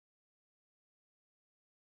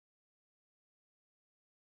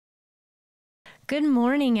Good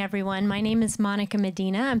morning, everyone. My name is Monica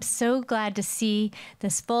Medina. I'm so glad to see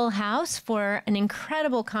this full house for an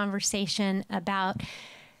incredible conversation about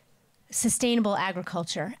sustainable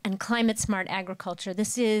agriculture and climate-smart agriculture.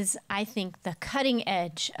 This is, I think, the cutting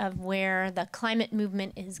edge of where the climate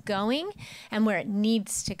movement is going and where it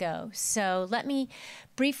needs to go. So let me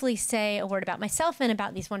briefly say a word about myself and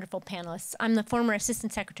about these wonderful panelists. I'm the former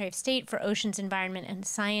Assistant Secretary of State for Oceans, Environment, and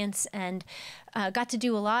Science, and got to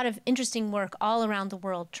do a lot of interesting work all around the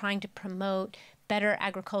world trying to promote better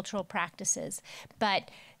agricultural practices.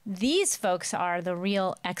 But these folks are the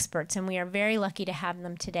real experts, and we are very lucky to have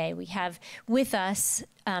them today. We have with us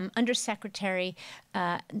Undersecretary,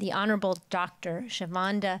 the Honorable Dr.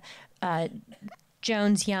 Shavonda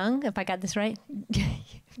Jones-Young, if I got this right.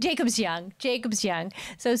 Jacobs-Young.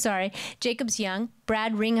 So sorry. Jacobs-Young,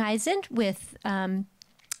 Brad Ringeisen with the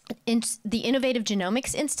Innovative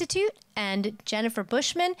Genomics Institute, and Jennifer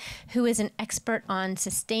Bushman, who is an expert on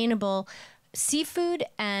sustainable seafood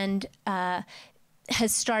and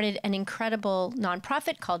has started an incredible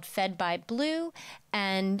nonprofit called Fed by Blue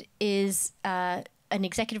and is an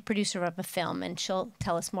executive producer of a film, and she'll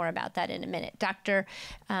tell us more about that in a minute. Dr.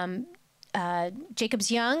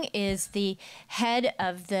 Jacobs-Young is the head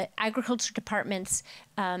of the Agriculture Department's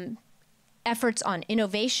efforts on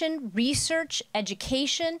innovation, research,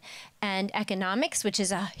 education, and economics, which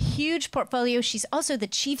is a huge portfolio. She's also the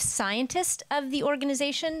chief scientist of the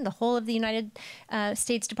organization, the whole of the United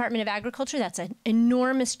States Department of Agriculture. That's an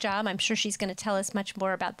enormous job. I'm sure she's going to tell us much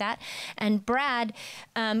more about that. And Brad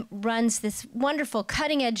runs this wonderful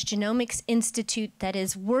cutting-edge genomics institute that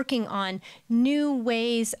is working on new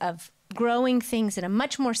ways of growing things in a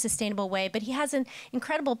much more sustainable way. But he has an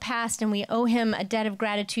incredible past, and we owe him a debt of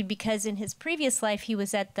gratitude because in his previous life, he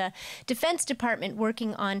was at the Defense Department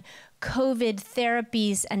working on COVID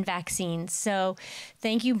therapies and vaccines. So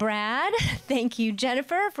thank you, Brad. Thank you,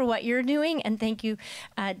 Jennifer, for what you're doing. And thank you,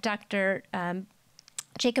 Dr.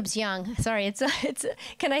 Jacobs-Young, sorry,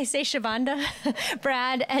 can I say Shavonda,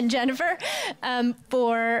 Brad, and Jennifer,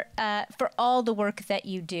 for all the work that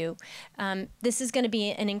you do. This is going to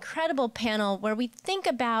be an incredible panel where we think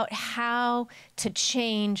about how to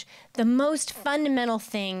change the most fundamental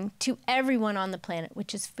thing to everyone on the planet,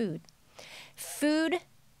 which is food. Food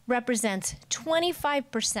represents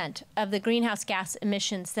 25% of the greenhouse gas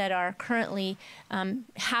emissions that are currently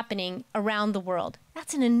happening around the world.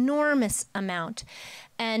 That's an enormous amount.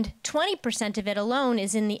 And 20% of it alone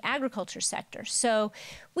is in the agriculture sector. So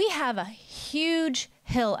we have a huge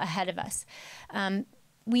hill ahead of us.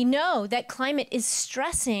 We know that climate is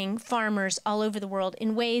stressing farmers all over the world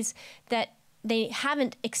in ways that they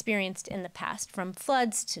haven't experienced in the past, from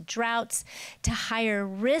floods to droughts to higher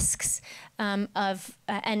risks and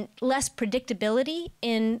less predictability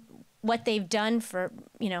in what they've done for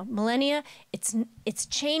millennia. It's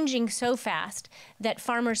changing so fast that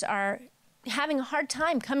farmers are having a hard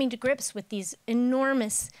time coming to grips with these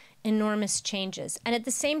enormous changes. And at the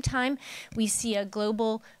same time, we see a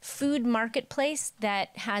global food marketplace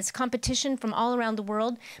that has competition from all around the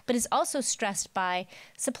world, but is also stressed by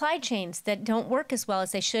supply chains that don't work as well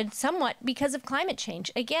as they should, somewhat because of climate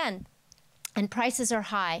change, again. And prices are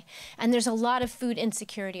high, and there's a lot of food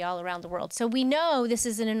insecurity all around the world. So we know this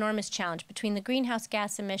is an enormous challenge between the greenhouse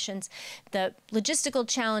gas emissions, the logistical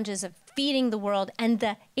challenges of feeding the world, and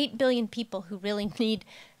the 8 billion people who really need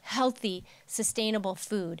healthy, sustainable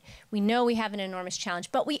food. We know we have an enormous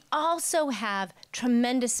challenge, but we also have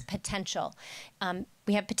tremendous potential.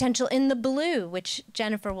 We have potential in the blue, which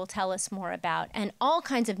Jennifer will tell us more about, and all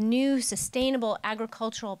kinds of new sustainable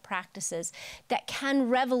agricultural practices that can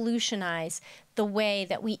revolutionize the way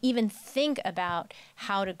that we even think about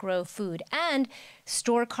how to grow food and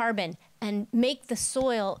store carbon and make the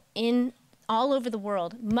soil in all over the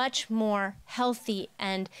world much more healthy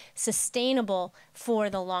and sustainable for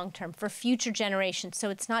the long term, for future generations. So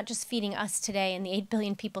it's not just feeding us today and the 8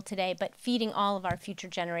 billion people today, but feeding all of our future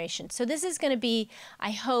generations. So this is going to be,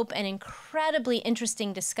 I hope, an incredibly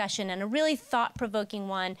interesting discussion and a really thought-provoking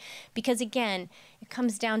one because, again, it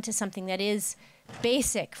comes down to something that is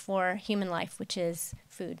basic for human life, which is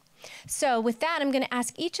food. So with that, I'm going to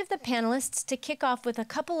ask each of the panelists to kick off with a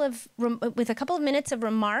couple of minutes of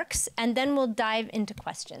remarks, and then we'll dive into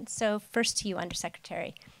questions. So first to you,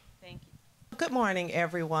 Undersecretary. Thank you. Good morning,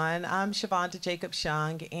 everyone. I'm Shavonda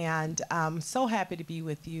Jacobs-Young, and I'm so happy to be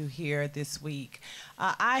with you here this week.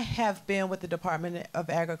 I have been with the Department of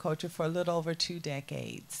Agriculture for a little over 2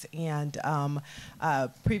 decades, and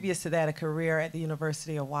previous to that, a career at the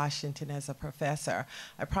University of Washington as a professor.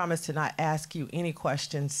 I promise to not ask you any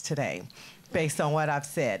questions today. based on what I've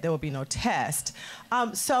said. There will be no test.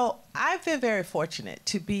 So I've been very fortunate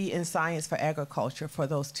to be in science for agriculture for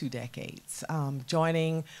those 2 decades,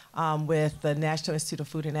 joining with the National Institute of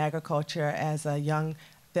Food and Agriculture as a young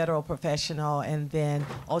federal professional, and then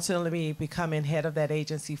ultimately becoming head of that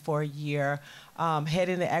agency for a year,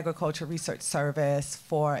 heading the Agriculture Research Service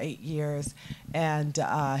for 8 years, and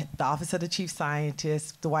the Office of the Chief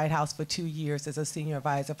Scientist, the White House for 2 years as a senior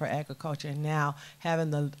advisor for agriculture, and now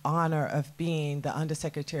having the honor of being the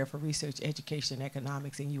Undersecretary for Research, Education, and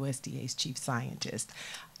Economics and USDA's Chief Scientist.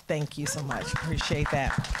 Thank you so much. Appreciate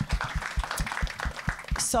that.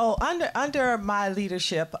 So under my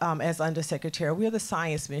leadership as Undersecretary, we're the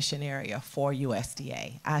science mission area for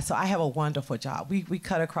USDA. So I have a wonderful job. We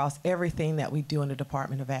cut across everything that we do in the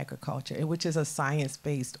Department of Agriculture, which is a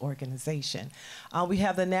science-based organization. We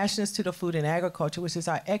have the National Institute of Food and Agriculture, which is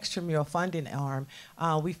our extramural funding arm.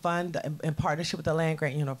 We fund in partnership with the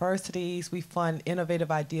land-grant universities. We fund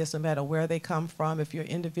innovative ideas no matter where they come from. If you're an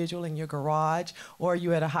individual in your garage or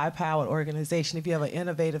you're at a high-powered organization, if you have an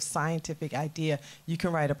innovative scientific idea, you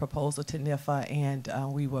can write a proposal to NIFA, and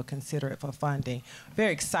we will consider it for funding.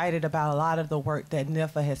 Very excited about a lot of the work that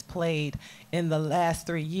NIFA has played in the last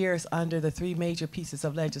 3 years under the 3 major pieces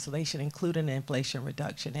of legislation, including the Inflation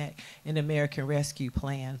Reduction Act and the American Rescue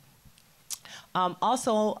Plan.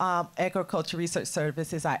 Also, Agriculture Research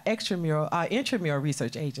Service is our intramural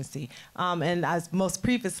research agency, and I was most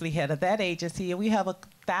previously head of that agency, and we have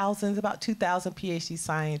about 2,000 PhD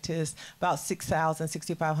scientists, about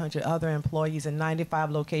 6,500 other employees in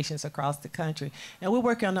 95 locations across the country. And we're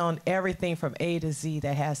working on everything from A to Z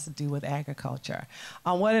that has to do with agriculture.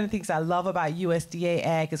 One of the things I love about USDA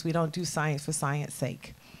Ag is we don't do science for science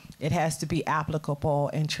sake. It has to be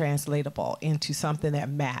applicable and translatable into something that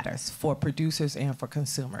matters for producers and for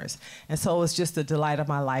consumers. And so it's just a delight of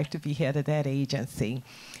my life to be head of that agency.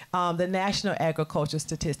 The National Agricultural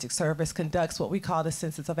Statistics Service conducts what we call the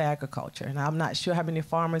Census of Agriculture. And I'm not sure how many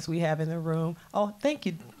farmers we have in the room. Oh, thank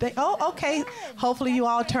you. Okay. Hopefully you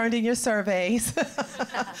all turned in your surveys.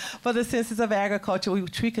 For the Census of Agriculture,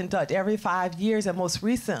 which we conduct every 5 years, and most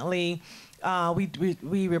recently,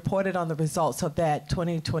 we reported on the results of that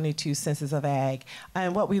 2022 Census of Ag.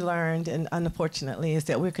 And what we learned, and unfortunately, is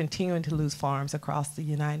that we're continuing to lose farms across the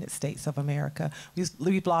United States of America.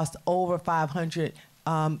 We've lost over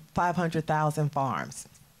 500,000 farms.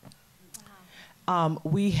 Wow.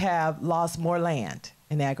 We have lost more land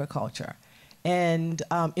in agriculture. And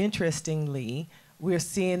interestingly, we're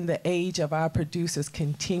seeing the age of our producers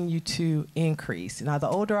continue to increase. Now, the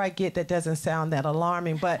older I get, that doesn't sound that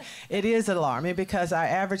alarming, but it is alarming because our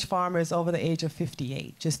average farmer is over the age of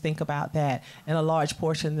 58. Just think about that. And a large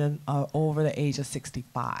portion of them are over the age of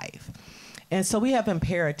 65. And so we have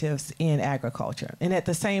imperatives in agriculture. And at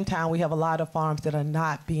the same time, we have a lot of farms that are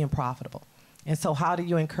not being profitable. And so how do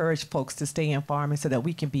you encourage folks to stay in farming so that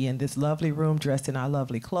we can be in this lovely room dressed in our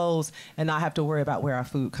lovely clothes and not have to worry about where our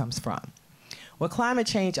food comes from? Well, climate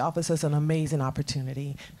change offers us an amazing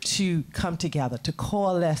opportunity to come together, to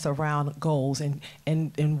coalesce around goals and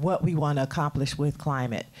what we want to accomplish with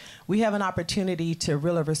climate. We have an opportunity to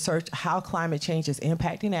really research how climate change is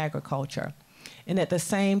impacting agriculture, and at the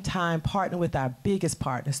same time partner with our biggest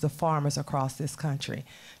partners, the farmers across this country,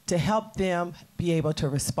 to help them be able to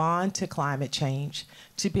respond to climate change,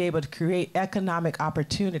 to be able to create economic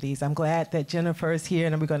opportunities. I'm glad that Jennifer is here,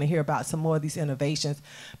 and we're going to hear about some more of these innovations,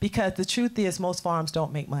 because the truth is most farms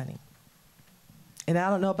don't make money. And I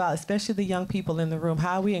don't know about, especially the young people in the room,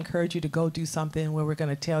 how we encourage you to go do something where we're going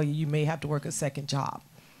to tell you you may have to work a second job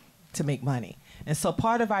to make money. And so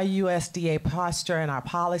part of our USDA posture and our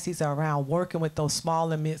policies are around working with those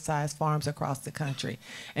small and mid-sized farms across the country.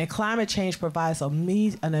 And climate change provides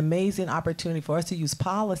an amazing opportunity for us to use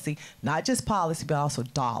policy, not just policy, but also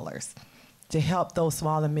dollars, to help those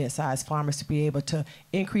small and mid-sized farmers to be able to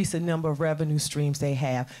increase the number of revenue streams they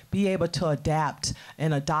have, be able to adapt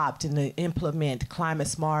and adopt and to implement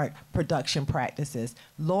climate-smart production practices,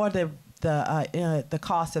 lower the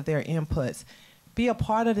cost of their inputs, be a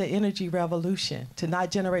part of the energy revolution, to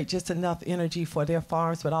not generate just enough energy for their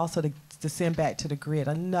farms, but also to send back to the grid,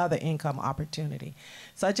 another income opportunity.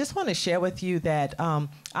 So I just want to share with you that I'm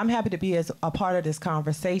happy to be as a part of this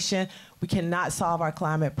conversation. We cannot solve our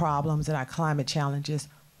climate problems and our climate challenges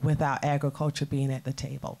without agriculture being at the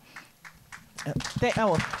table.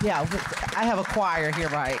 I have a choir here,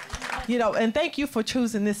 right? You know, and thank you for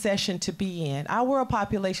choosing this session to be in. Our world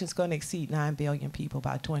population is going to exceed 9 billion people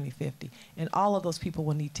by 2050, and all of those people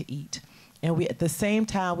will need to eat. And at the same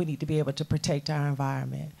time, we need to be able to protect our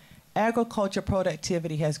environment. Agriculture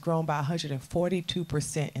productivity has grown by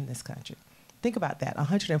 142% in this country. Think about that,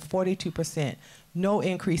 142%. No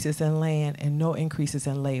increases in land and no increases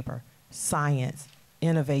in labor. Science,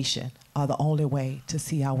 innovation are the only way to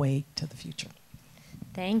see our way to the future.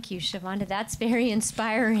 Thank you, Shavonda. That's very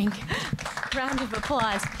inspiring. Round of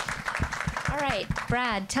applause. All right,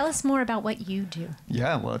 Brad, tell us more about what you do.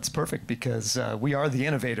 Yeah, well, it's perfect because we are the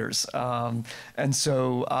innovators. And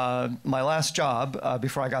so my last job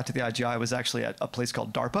before I got to the IGI was actually at a place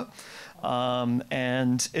called DARPA.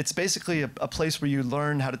 And it's basically a place where you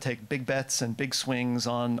learn how to take big bets and big swings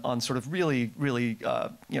on sort of really, really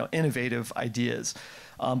innovative ideas.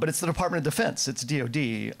 But it's the Department of Defense, it's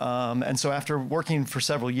DoD. And so after working for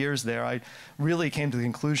several years there, I really came to the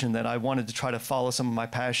conclusion that I wanted to try to follow some of my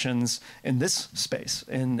passions in this space,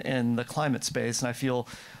 in the climate space. And I feel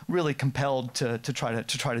really compelled to try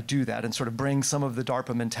to do that and sort of bring some of the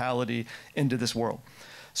DARPA mentality into this world.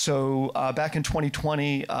 So back in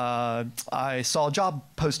 2020, I saw a job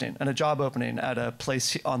posting and a job opening at a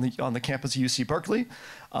place on the campus of UC Berkeley,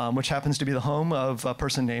 which happens to be the home of a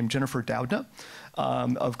person named Jennifer Doudna,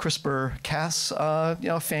 of CRISPR-Cas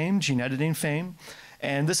fame, gene editing fame.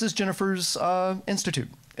 And this is Jennifer's institute.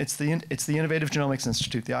 It's the Innovative Genomics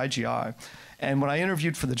Institute, the IGI. And when I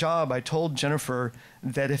interviewed for the job, I told Jennifer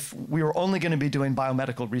that if we were only going to be doing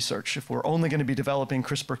biomedical research, if we're only going to be developing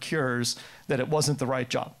CRISPR cures, that it wasn't the right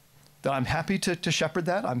job. That I'm happy to shepherd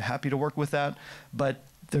that, I'm happy to work with that, but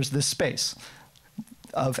there's this space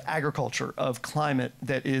of agriculture, of climate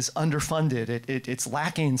that is underfunded. It's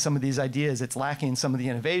lacking some of these ideas, it's lacking some of the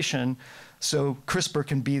innovation, so CRISPR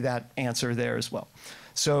can be that answer there as well.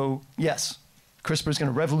 So yes, CRISPR is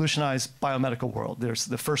going to revolutionize biomedical world. There's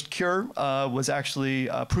the first cure was actually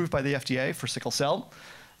approved by the FDA for sickle cell.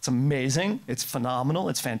 It's amazing, it's phenomenal,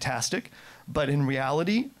 it's fantastic. But in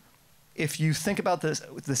reality, if you think about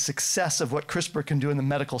the success of what CRISPR can do in the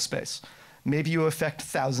medical space, maybe you affect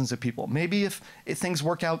thousands of people. Maybe if things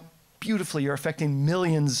work out beautifully, you're affecting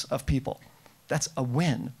millions of people. That's a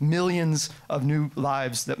win. Millions of new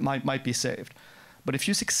lives that might be saved. But if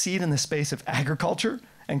you succeed in the space of agriculture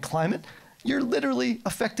and climate, you're literally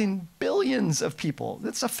affecting billions of people.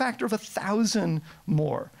 That's a factor of 1,000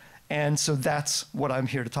 more. And so that's what I'm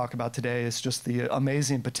here to talk about today, is just the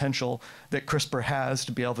amazing potential that CRISPR has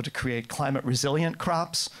to be able to create climate resilient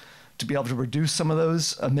crops, to be able to reduce some of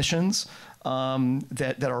those emissions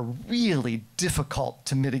that are really difficult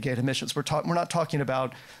to mitigate emissions. We're not talking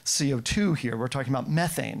about CO2 here. We're talking about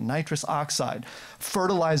methane, nitrous oxide,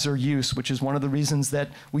 fertilizer use, which is one of the reasons that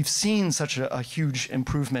we've seen such a huge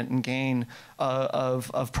improvement and gain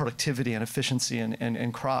of productivity and efficiency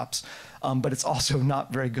in crops. But it's also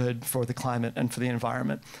not very good for the climate and for the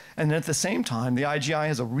environment. And at the same time, the IGI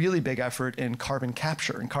has a really big effort in carbon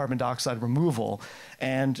capture and carbon dioxide removal.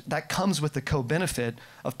 And that comes with the co-benefit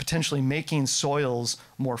of potentially making soils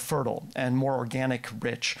more fertile and more organic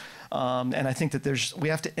rich. And I think that we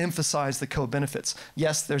have to emphasize the co-benefits.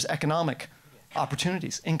 Yes, there's economic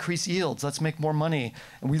opportunities, increase yields, let's make more money.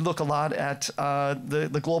 And we look a lot at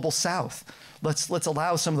the global south. Let's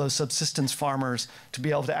allow some of those subsistence farmers to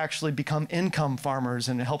be able to actually become income farmers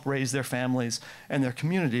and help raise their families and their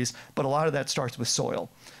communities. But a lot of that starts with soil.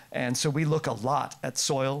 And so we look a lot at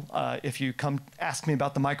soil. If you come ask me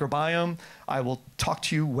about the microbiome, I will talk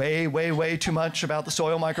to you way, way, way too much about the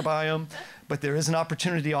soil microbiome. But there is an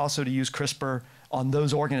opportunity also to use CRISPR on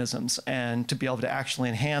those organisms and to be able to actually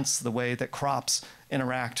enhance the way that crops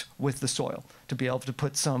interact with the soil, to be able to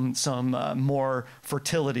put some more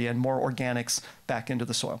fertility and more organics back into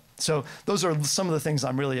the soil. So those are some of the things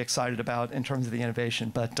I'm really excited about in terms of the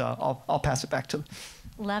innovation, but I'll pass it back to.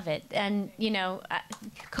 Love it. And,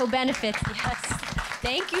 co-benefits, yes.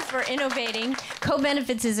 Thank you for innovating.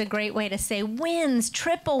 Co-benefits is a great way to say wins,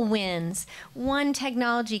 triple wins. One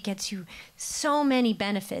technology gets you so many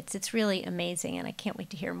benefits. It's really amazing, and I can't wait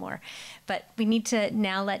to hear more. But we need to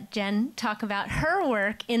now let Jen talk about her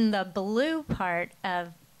work in the blue part of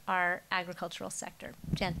our agricultural sector.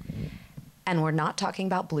 Jen. And we're not talking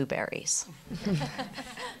about blueberries.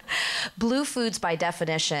 Blue foods, by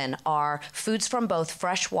definition, are foods from both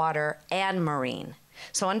freshwater and marine.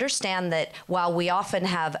 So understand that while we often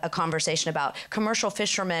have a conversation about commercial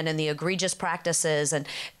fishermen and the egregious practices, and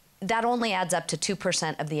that only adds up to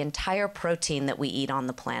 2% of the entire protein that we eat on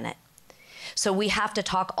the planet. So we have to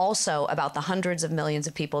talk also about the hundreds of millions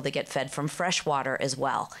of people that get fed from fresh water as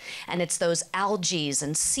well. And it's those algae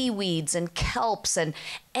and seaweeds and kelps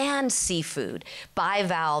and seafood,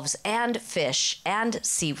 bivalves and fish and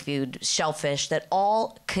seafood, shellfish, that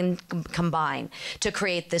all can combine to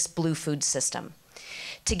create this blue food system.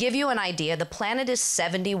 To give you an idea, the planet is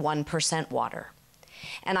 71% water.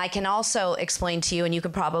 And I can also explain to you, and you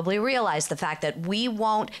could probably realize the fact that we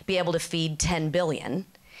won't be able to feed 10 billion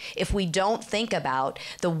if we don't think about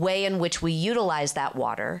the way in which we utilize that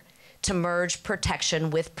water to merge protection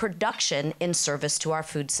with production in service to our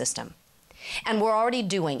food system. And we're already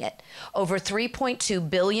doing it. Over 3.2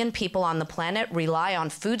 billion people on the planet rely on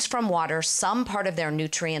foods from water, some part of their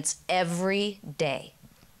nutrients, every day.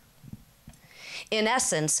 In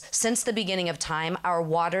essence, since the beginning of time, our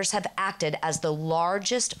waters have acted as the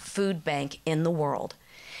largest food bank in the world.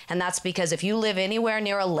 And that's because if you live anywhere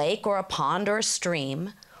near a lake or a pond or a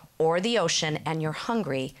stream or the ocean and you're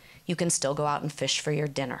hungry, you can still go out and fish for your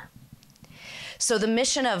dinner. So the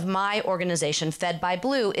mission of my organization, Fed by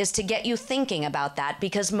Blue, is to get you thinking about that,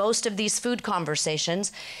 because most of these food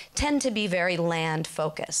conversations tend to be very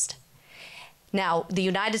land-focused. Now, the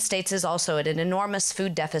United States is also at an enormous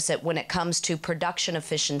food deficit when it comes to production of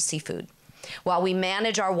fish and seafood. While we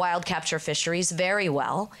manage our wild capture fisheries very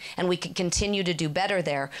well, and we can continue to do better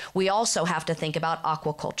there, we also have to think about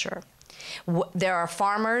aquaculture. There are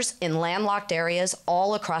farmers in landlocked areas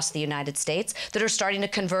all across the United States that are starting to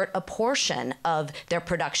convert a portion of their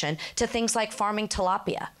production to things like farming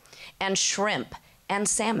tilapia and shrimp and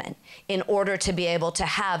salmon in order to be able to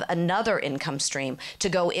have another income stream to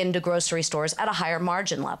go into grocery stores at a higher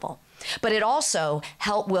margin level. But it also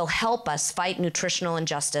will help us fight nutritional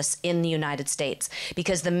injustice in the United States,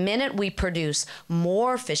 because the minute we produce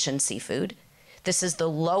more fish and seafood, this is the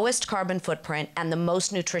lowest carbon footprint and the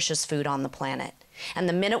most nutritious food on the planet. And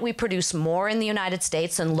the minute we produce more in the United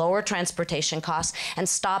States and lower transportation costs and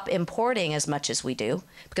stop importing as much as we do,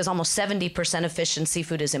 because almost 70% of fish and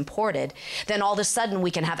seafood is imported, then all of a sudden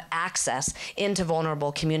we can have access into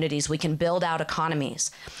vulnerable communities. We can build out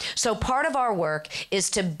economies. So part of our work is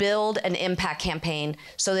to build an impact campaign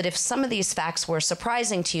so that if some of these facts were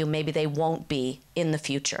surprising to you, maybe they won't be in the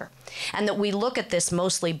future. And that we look at this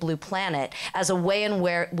mostly blue planet as a way in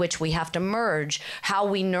which we have to merge how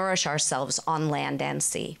we nourish ourselves on land and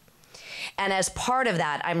sea. And as part of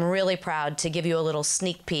that, I'm really proud to give you a little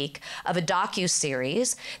sneak peek of a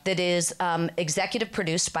docu-series that is executive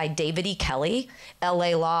produced by David E. Kelly, LA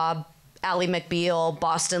Law, Ally McBeal,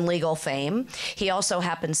 Boston legal fame. He also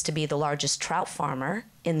happens to be the largest trout farmer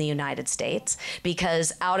in the United States,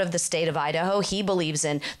 because out of the state of Idaho, he believes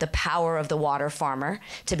in the power of the water farmer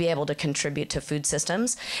to be able to contribute to food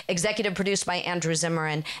systems. Executive produced by Andrew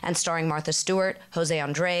Zimmern and starring Martha Stewart, Jose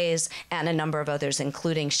Andres, and a number of others,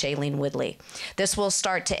 including Shailene Woodley. This will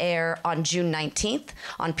start to air on June 19th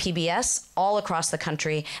on PBS all across the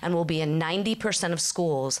country and will be in 90% of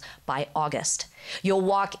schools by August. You'll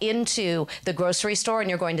walk into the grocery store and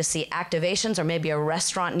you're going to see activations, or maybe a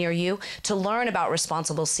restaurant near you, to learn about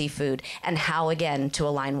responsible seafood and how, again, to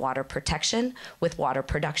align water protection with water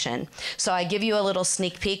production. So I give you a little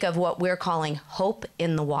sneak peek of what we're calling Hope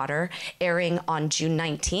in the Water, airing on June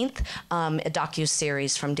 19th, a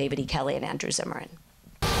docu-series from David E. Kelly and Andrew Zimmern.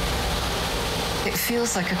 It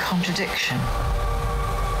feels like a contradiction.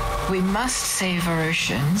 We must save our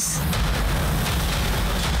oceans,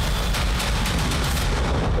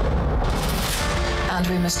 and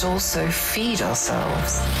we must also feed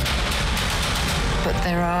ourselves. But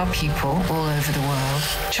there are people all over the world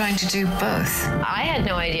trying to do both. I had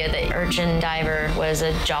no idea that urchin diver was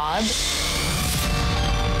a job.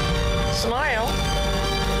 Smile.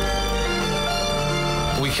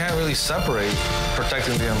 We can't really separate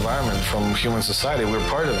protecting the environment from human society. We're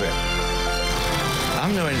part of it.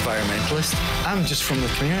 I'm no environmentalist. I'm just from the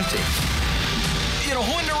community. You know,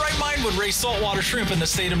 who in their right mind would raise saltwater shrimp in the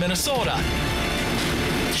state of Minnesota?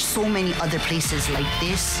 There's so many other places like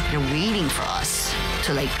this. They're waiting for us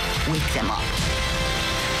to, wake them up.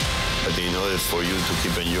 But in order for you to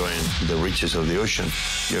keep enjoying the riches of the ocean,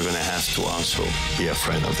 you're going to have to also be a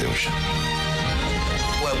friend of the ocean.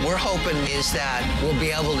 What we're hoping is that we'll be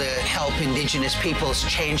able to help indigenous peoples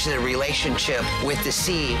change their relationship with the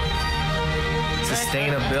sea.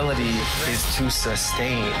 Sustainability is to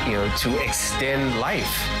sustain, to extend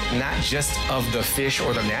life, not just of the fish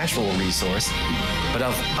or the natural resource, but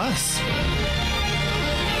of us.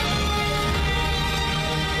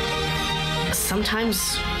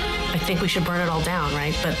 Sometimes I think we should burn it all down,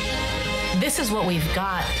 right? But this is what we've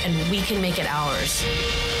got, and we can make it ours.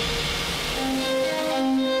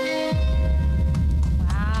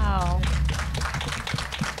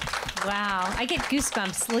 Wow, I get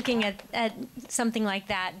goosebumps looking at something like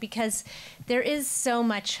that, because there is so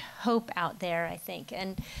much hope out there, I think.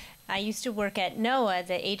 And I used to work at NOAA,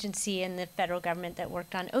 the agency in the federal government that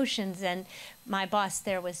worked on oceans, and my boss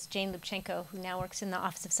there was Jane Lubchenco, who now works in the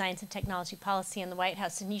Office of Science and Technology Policy in the White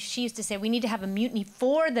House, and she used to say, we need to have a mutiny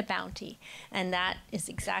for the bounty, and that is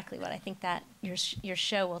exactly what I think that your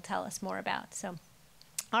show will tell us more about. So.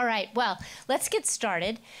 All right, well, let's get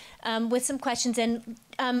started with some questions, and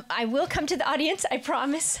I will come to the audience, I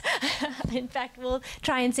promise. In fact, we'll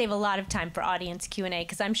try and save a lot of time for audience Q&A,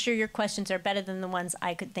 because I'm sure your questions are better than the ones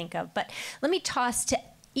I could think of. But let me toss to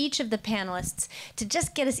each of the panelists to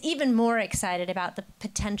just get us even more excited about the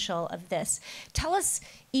potential of this. Tell us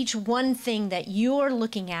each one thing that you're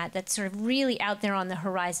looking at that's sort of really out there on the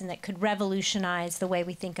horizon that could revolutionize the way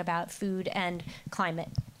we think about food and climate.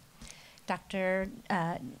 Dr.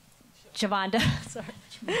 Shavanda, sorry.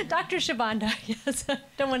 Dr. Shavanda, yes.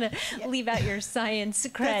 Don't want to leave out your science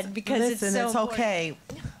cred because it's so important. Okay.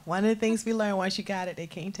 One of the things we learn, once you got it, they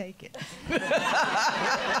can't take it.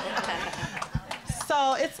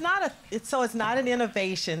 So it's not an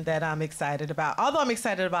innovation that I'm excited about, although I'm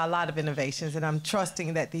excited about a lot of innovations, and I'm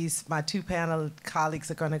trusting that my two panel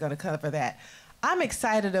colleagues are going to cover that. I'm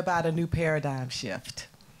excited about a new paradigm shift.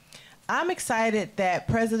 I'm excited that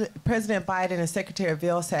President Biden and Secretary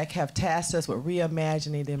Vilsack have tasked us with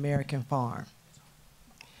reimagining the American farm,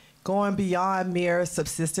 going beyond mere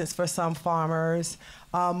subsistence for some farmers,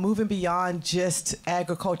 moving beyond just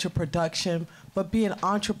agriculture production, but being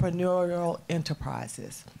entrepreneurial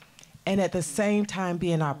enterprises, and at the same time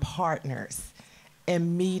being our partners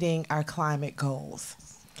in meeting our climate goals.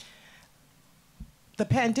 The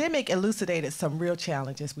pandemic elucidated some real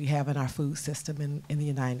challenges we have in our food system in the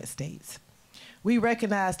United States. We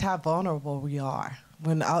recognized how vulnerable we are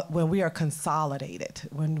when we are consolidated,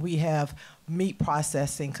 when we have meat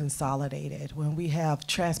processing consolidated, when we have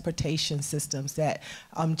transportation systems that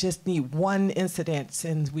just need one incident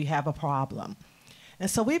and we have a problem. And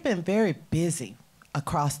so we've been very busy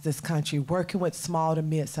across this country working with small to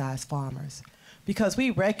mid-sized farmers, because we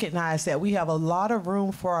recognize that we have a lot of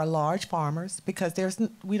room for our large farmers, because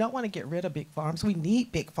we don't want to get rid of big farms. We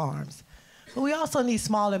need big farms. But we also need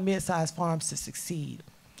small and mid-sized farms to succeed.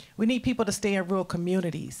 We need people to stay in rural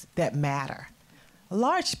communities that matter. A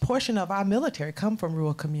large portion of our military come from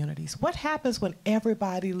rural communities. What happens when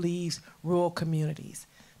everybody leaves rural communities?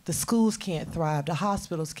 The schools can't thrive, the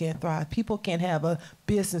hospitals can't thrive, people can't have a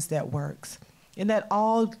business that works. And that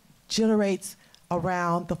all generates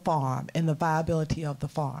around the farm and the viability of the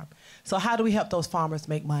farm. So how do we help those farmers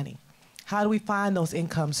make money? How do we find those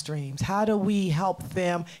income streams? How do we help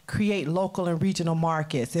them create local and regional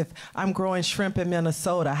markets? If I'm growing shrimp in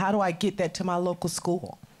Minnesota, how do I get that to my local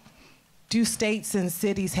school? Do states and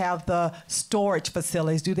cities have the storage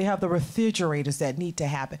facilities? Do they have the refrigerators that need to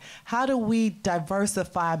happen? How do we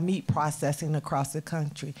diversify meat processing across the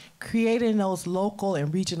country, creating those local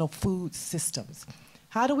and regional food systems?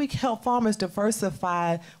 How do we help farmers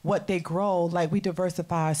diversify what they grow like we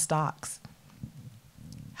diversify our stocks?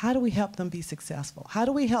 How do we help them be successful? How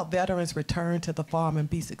do we help veterans return to the farm and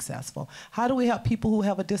be successful? How do we help people who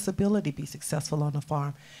have a disability be successful on the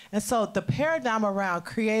farm? And so the paradigm around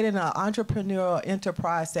creating an entrepreneurial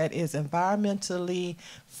enterprise that is environmentally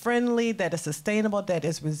friendly, that is sustainable, that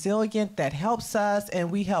is resilient, that helps us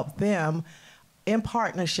and we help them in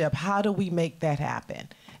partnership, how do we make that happen?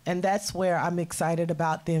 And that's where I'm excited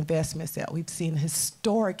about the investments that we've seen,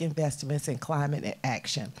 historic investments in climate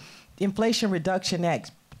action. The Inflation Reduction Act,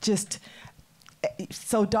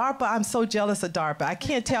 so DARPA, I'm so jealous of DARPA. I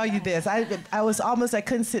can't tell you this. I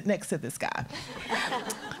couldn't sit next to this guy.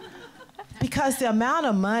 Because the amount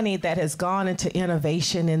of money that has gone into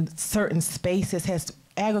innovation in certain spaces,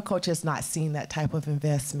 agriculture has not seen that type of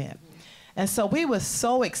investment. And so we were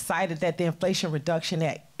so excited that the Inflation Reduction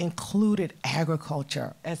Act included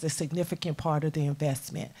agriculture as a significant part of the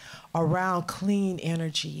investment around clean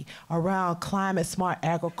energy, around climate-smart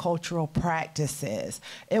agricultural practices.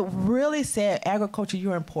 It really said, agriculture,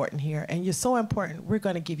 you're important here, and you're so important, we're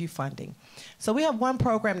going to give you funding. So we have one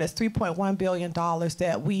program that's $3.1 billion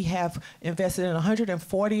that we have invested in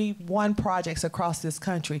 141 projects across this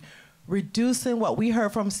country, reducing what we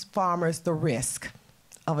heard from farmers, the risk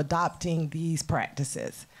of adopting these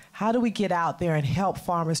practices. How do we get out there and help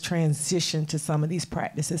farmers transition to some of these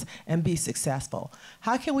practices and be successful?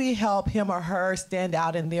 How can we help him or her stand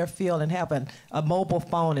out in their field and have a mobile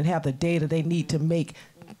phone and have the data they need to make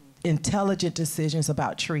intelligent decisions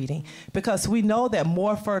about treating? Because we know that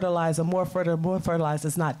more fertilizer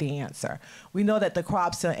is not the answer. We know that the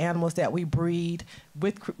crops and animals that we breed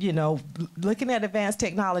with, looking at advanced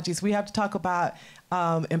technologies, we have to talk about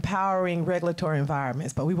empowering regulatory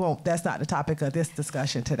environments, but we won't, that's not the topic of this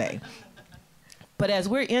discussion today. But as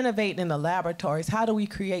we're innovating in the laboratories, how do we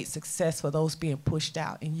create success for those being pushed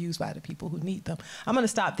out and used by the people who need them? I'm going to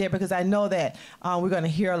stop there because I know that we're going to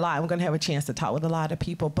hear a lot. We're going to have a chance to talk with a lot of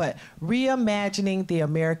people. But reimagining the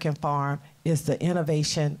American farm is the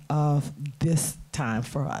innovation of this time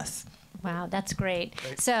for us. Wow, that's great.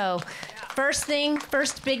 So first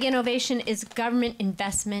big innovation is government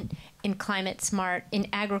investment in climate smart, in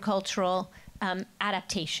agricultural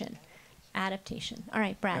adaptation. All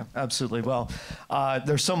right, Brad. Yeah, absolutely. Well,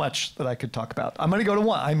 there's so much that I could talk about. I'm going to go to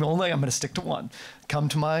one. I'm going to stick to one. Come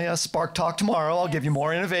to my Spark Talk tomorrow. I'll give you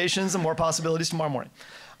more innovations and more possibilities tomorrow morning.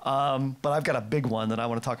 But I've got a big one that I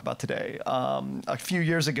want to talk about today. A few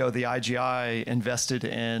years ago, the IGI invested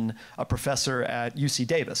in a professor at UC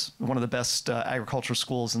Davis, one of the best agriculture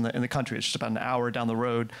schools in the country. It's just about an hour down the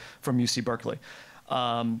road from UC Berkeley.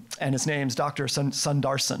 And his name's Dr.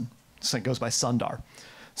 Sundarsan. So it goes by Sundar.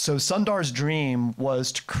 So Sundar's dream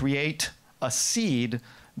was to create a seed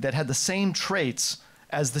that had the same traits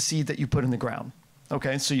as the seed that you put in the ground.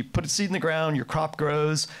 Okay, so you put a seed in the ground, your crop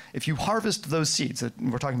grows. If you harvest those seeds,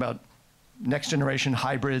 we're talking about next generation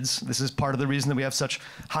hybrids. This is part of the reason that we have such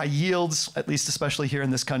high yields, at least especially here in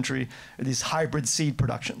this country, are these hybrid seed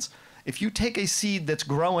productions. If you take a seed that's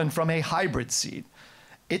growing from a hybrid seed,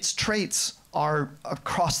 its traits are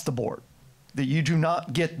across the board. That you do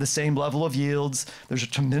not get the same level of yields. There's a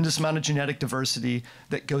tremendous amount of genetic diversity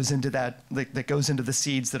that goes into that goes into the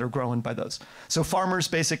seeds that are grown by those. So farmers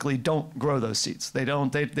basically don't grow those seeds. They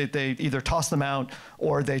don't. They either toss them out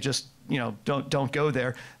or they just don't go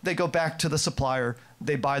there. They go back to the supplier.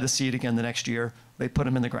 They buy the seed again the next year. They put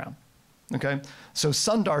them in the ground. Okay. So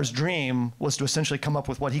Sundar's dream was to essentially come up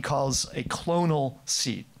with what he calls a clonal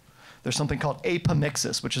seed. There's something called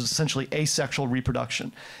apomixis, which is essentially asexual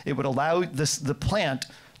reproduction. It would allow the plant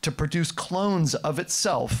to produce clones of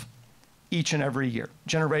itself each and every year,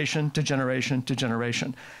 generation to generation to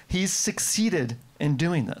generation. He's succeeded in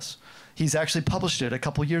doing this. He's actually published it a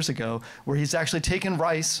couple years ago, where he's actually taken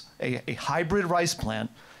rice, a hybrid rice plant,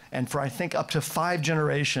 and for I think up to 5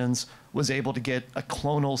 generations was able to get a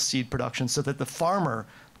clonal seed production so that the farmer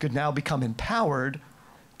could now become empowered,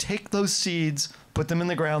 take those seeds, put them in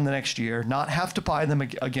the ground the next year, not have to buy them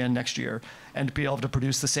again next year, and be able to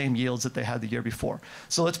produce the same yields that they had the year before.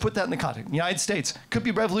 So let's put that in the context. The United States could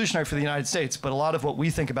be revolutionary for the United States, but a lot of what we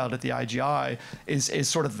think about at the IGI is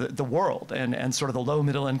sort of the world and sort of the low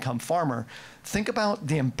middle income farmer. Think about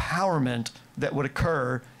the empowerment that would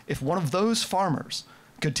occur if one of those farmers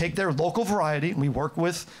could take their local variety, and we work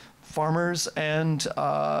with farmers and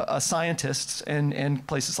scientists in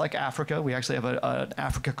places like Africa. We actually have an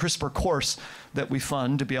Africa CRISPR course that we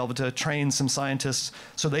fund to be able to train some scientists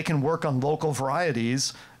so they can work on local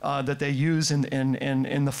varieties that they use in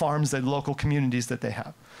the farms, the local communities that they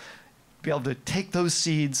have. Be able to take those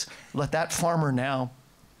seeds, let that farmer now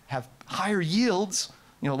have higher yields.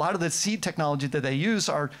 A lot of the seed technology that they use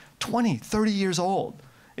are 20, 30 years old.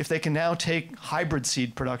 If they can now take hybrid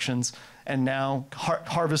seed productions and now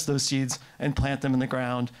harvest those seeds and plant them in the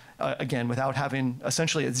ground, again, without having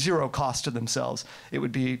essentially at zero cost to themselves, it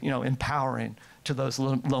would be empowering to those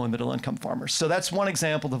low and middle income farmers. So that's one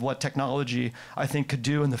example of what technology I think could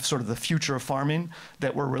do in the sort of the future of farming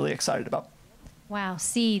that we're really excited about. Wow,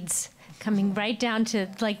 seeds. Coming right down to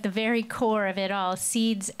like the very core of it all,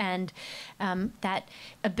 seeds and that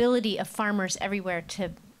ability of farmers everywhere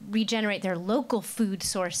to regenerate their local food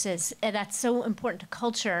sources. That's so important to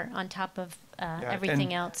culture on top of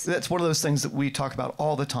everything else. That's one of those things that we talk about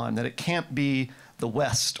all the time, that it can't be the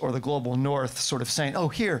West or the global North sort of saying, oh,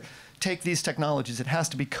 here, take these technologies. It has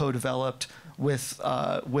to be co-developed with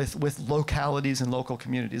localities and local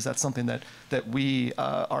communities. That's something that we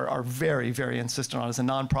are very, very insistent on as a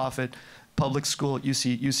nonprofit public school at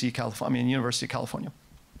University of California.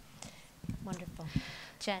 Wonderful.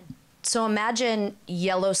 Jen. So imagine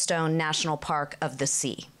Yellowstone National Park of the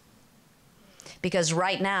sea. Because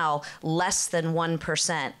right now, less than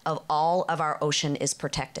 1% of all of our ocean is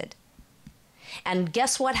protected. And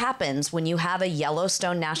guess what happens when you have a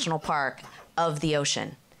Yellowstone National Park of the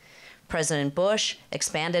ocean? President Bush,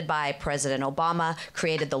 expanded by President Obama,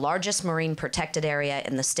 created the largest marine protected area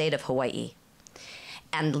in the state of Hawaii.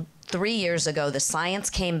 And 3 years ago, the science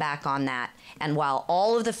came back on that. And while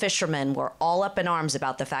all of the fishermen were all up in arms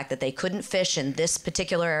about the fact that they couldn't fish in this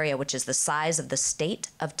particular area, which is the size of the state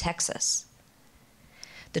of Texas,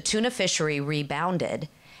 the tuna fishery rebounded,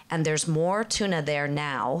 and there's more tuna there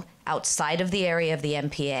now outside of the area of the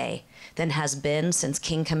MPA than has been since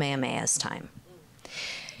King Kamehameha's time.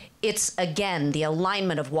 it's, again, the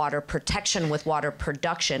alignment of water protection with water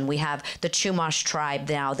production. We have the Chumash tribe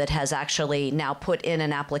now that has actually now put in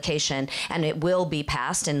an application, and it will be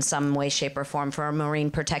passed in some way, shape, or form for a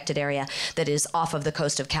marine protected area that is off of the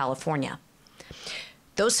coast of California.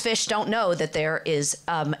 Those fish don't know that there is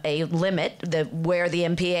a limit where the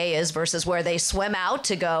MPA is versus where they swim out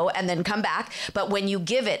to go and then come back. But when you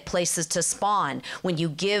give it places to spawn, when you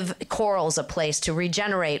give corals a place to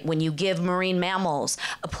regenerate, when you give marine mammals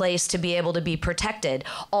a place to be able to be protected,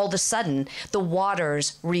 all of a sudden the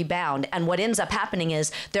waters rebound. And what ends up happening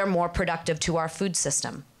is they're more productive to our food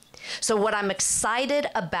system. So what I'm excited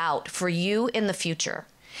about for you in the future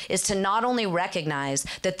is to not only recognize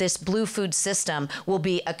that this blue food system will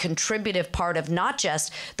be a contributive part of not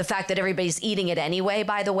just the fact that everybody's eating it anyway,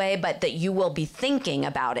 by the way, but that you will be thinking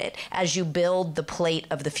about it as you build the plate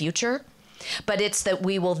of the future. But it's that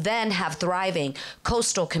we will then have thriving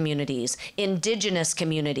coastal communities, indigenous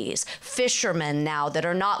communities, fishermen now that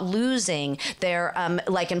are not losing their,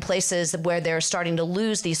 like in places where they're starting to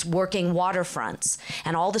lose these working waterfronts.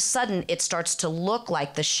 And all of a sudden, it starts to look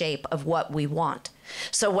like the shape of what we want.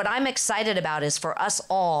 So what I'm excited about is for us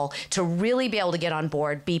all to really be able to get on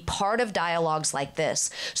board, be part of dialogues like this,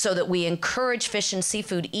 so that we encourage fish and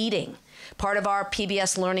seafood eating. Part of our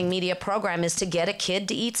PBS Learning Media program is to get a kid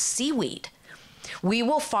to eat seaweed. We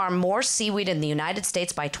will farm more seaweed in the United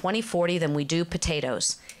States by 2040 than we do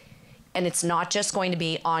potatoes. And it's not just going to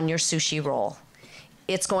be on your sushi roll.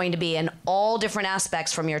 It's going to be in all different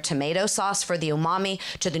aspects, from your tomato sauce for the umami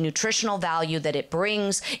to the nutritional value that it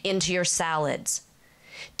brings into your salads.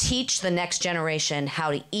 Teach the next generation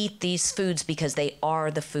how to eat these foods because they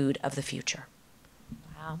are the food of the future.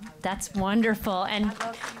 Wow, that's wonderful, and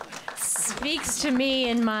speaks to me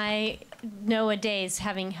in my NOAA days,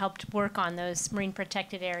 having helped work on those marine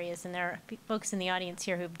protected areas, and there are folks in the audience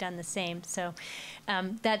here who've done the same. So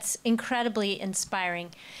that's incredibly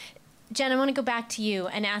inspiring. Jen, I want to go back to you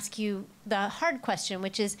and ask you the hard question,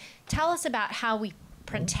 which is, tell us about how we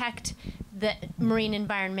protect the marine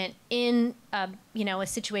environment in a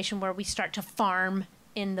situation where we start to farm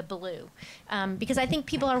in the blue, because I think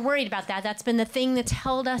people are worried about that. That's been the thing that's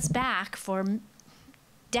held us back for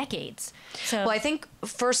decades. So, well, I think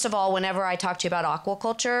first of all, whenever I talk to you about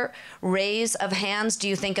aquaculture, raise of hands, do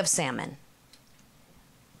you think of salmon?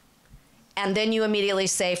 And then you immediately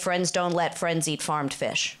say, friends don't let friends eat farmed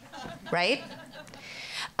fish, right?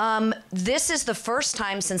 This is the first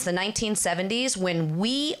time since the 1970s when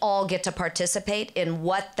we all get to participate in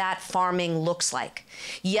what that farming looks like.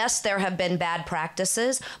 Yes, there have been bad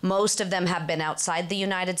practices. Most of them have been outside the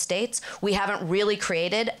United States. We haven't really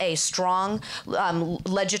created a strong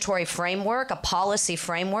legislatory framework, a policy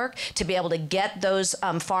framework to be able to get those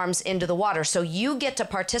farms into the water. So you get to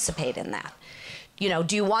participate in that. You know,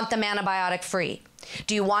 do you want them antibiotic free?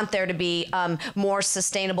 Do you want there to be more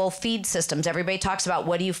sustainable feed systems? Everybody talks about,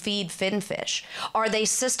 what do you feed finfish? Are they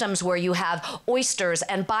systems where you have oysters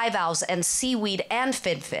and bivalves and seaweed and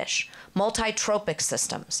finfish? Multi-tropic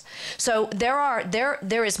systems. So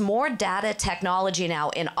there is more data technology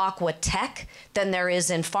now in aqua tech than there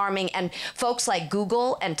is in farming, and folks like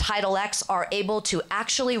Google and Tidal X are able to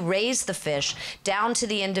actually raise the fish down to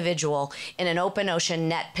the individual in an open ocean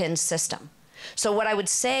net pen system. So what I would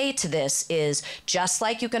say to this is, just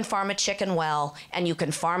like you can farm a chicken well and you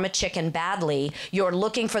can farm a chicken badly, you're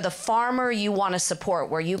looking for the farmer you want to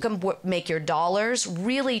support, where you can make your dollars,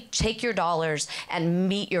 really take your dollars and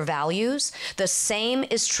meet your values. The same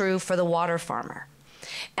is true for the water farmer.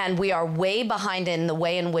 And we are way behind in the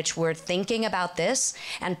way in which we're thinking about this.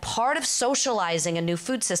 And part of socializing a new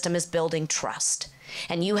food system is building trust.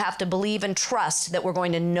 And you have to believe and trust that we're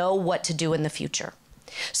going to know what to do in the future.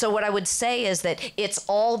 So what I would say is that it's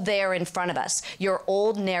all there in front of us. Your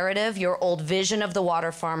old narrative, your old vision of the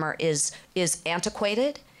water farmer is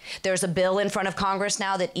antiquated. There's a bill in front of Congress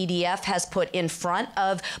now that EDF has put in front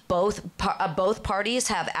of both parties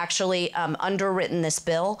have actually underwritten this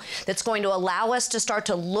bill that's going to allow us to start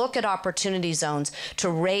to look at opportunity zones to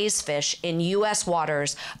raise fish in U.S.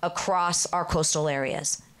 waters across our coastal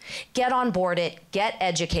areas. Get on board it, get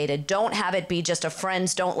educated. Don't have it be just a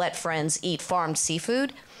friends don't let friends eat farmed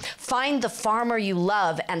seafood. Find the farmer you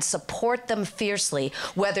love and support them fiercely,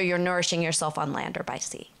 whether you're nourishing yourself on land or by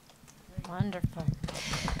sea. Wonderful.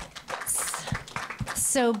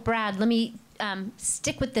 So Brad, let me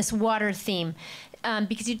stick with this water theme.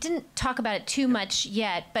 Because you didn't talk about it too much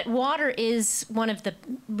yet, but water is one of the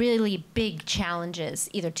really big challenges,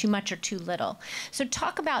 either too much or too little. So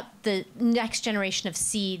talk about the next generation of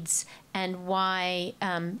seeds and why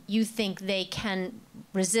you think they can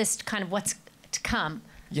resist kind of what's to come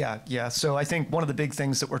Yeah. So I think one of the big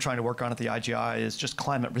things that we're trying to work on at the IGI is just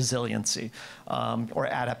climate resiliency or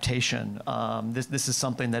adaptation. This is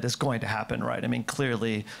something that is going to happen, right? I mean,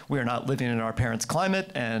 clearly we are not living in our parents'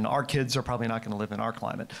 climate, and our kids are probably not going to live in our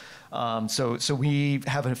climate. So we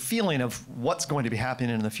have a feeling of what's going to be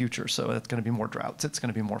happening in the future. So it's going to be more droughts. It's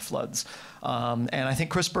going to be more floods. And I think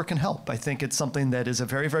CRISPR can help. I think it's something that is a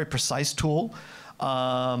very, very precise tool.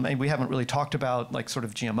 And we haven't really talked about like sort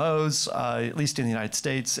of GMOs, at least in the United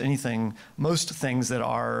States. Most things that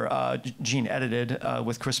are gene edited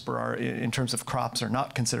with CRISPR are, in terms of crops, are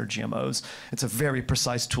not considered GMOs. It's a very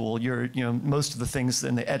precise tool. Most of the things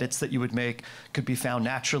in the edits that you would make could be found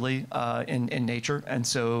naturally in nature, and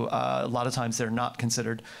so a lot of times they're not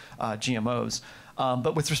considered GMOs.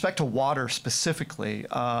 But with respect to water specifically,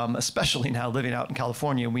 especially now living out in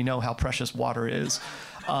California, we know how precious water is.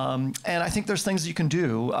 And I think there's things you can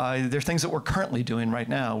do. There are things that we're currently doing right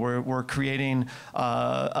now. We're creating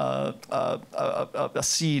a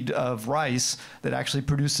seed of rice that actually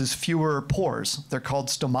produces fewer pores. They're called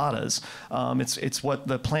stomatas. It's what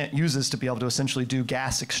the plant uses to be able to essentially do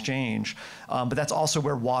gas exchange. But that's also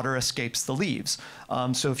where water escapes the leaves.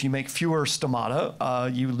 So if you make fewer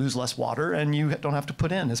stomata, you lose less water, and you don't have to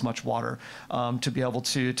put in as much water to be able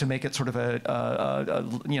to make it sort of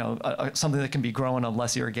something that can be grown on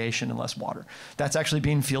less irrigation and less water. That's actually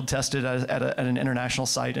being field tested at an international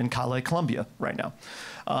site in Cali, Colombia right now,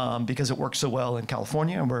 because it works so well in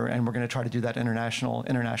California, and we're going to try to do that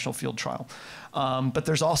international field trial. But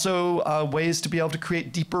there's also ways to be able to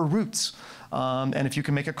create deeper roots. And if you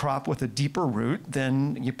can make a crop with a deeper root,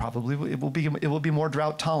 then it will be more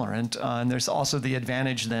drought tolerant. And there's also the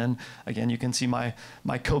advantage then, again, you can see my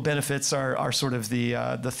co-benefits are sort of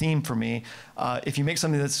the theme for me. If you make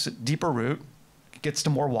something that's deeper root, gets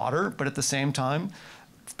to more water, but at the same time,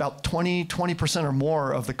 about 20% or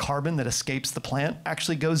more of the carbon that escapes the plant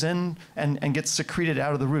actually goes in and gets secreted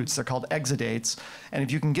out of the roots. They're called exudates. And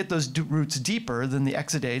if you can get those roots deeper, then the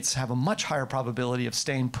exudates have a much higher probability of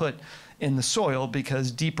staying put in the soil,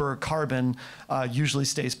 because deeper carbon usually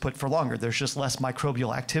stays put for longer. There's just less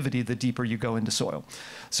microbial activity the deeper you go into soil.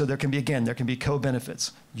 So there can be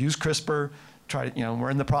co-benefits. Use CRISPR. We're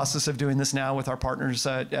in the process of doing this now with our partners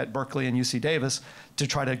at Berkeley and UC Davis to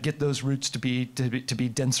try to get those roots to be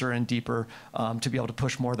denser and deeper, to be able to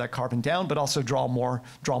push more of that carbon down, but also draw more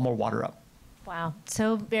water up. Wow,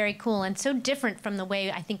 so very cool, and so different from the way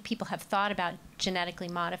I think people have thought about genetically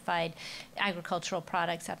modified agricultural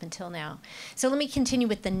products up until now. So let me continue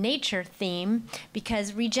with the nature theme,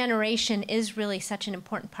 because regeneration is really such an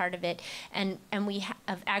important part of it, and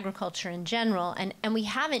of agriculture in general, and we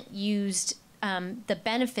haven't used the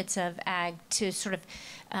benefits of ag to sort of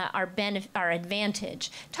our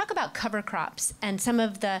advantage. Talk about cover crops and some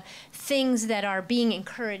of the things that are being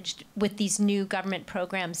encouraged with these new government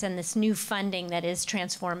programs and this new funding that is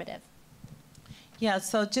transformative. Yeah,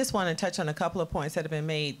 so just want to touch on a couple of points that have been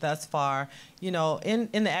made thus far. In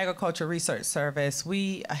the Agriculture Research Service,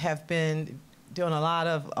 we have been doing a lot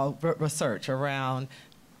of research around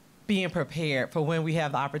being prepared for when we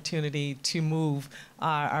have the opportunity to move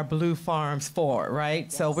our blue farms forward, right?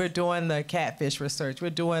 Yes. So we're doing the catfish research, we're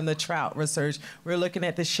doing the trout research, we're looking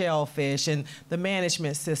at the shellfish and the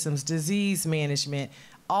management systems, disease management,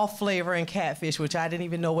 off flavoring catfish, which I didn't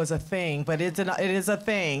even know was a thing, but it is a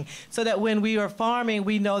thing, so that when we are farming,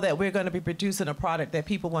 we know that we're going to be producing a product that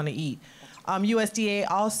people want to eat. USDA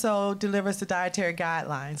also delivers the dietary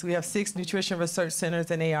guidelines. We have 6 nutrition research centers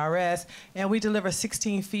in ARS, and we deliver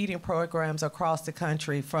 16 feeding programs across the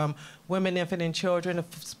country, from women, infant, and children, a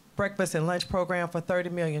breakfast and lunch program for 30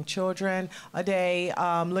 million children a day,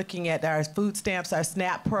 looking at our food stamps, our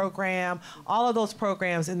SNAP program, all of those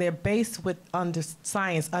programs, and they're based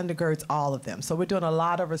science undergirds all of them. So we're doing a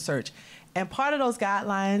lot of research. And part of those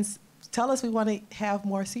guidelines tell us we want to have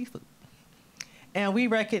more seafood. And we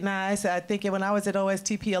recognize, I think when I was at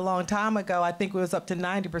OSTP a long time ago, I think it was up to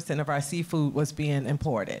 90% of our seafood was being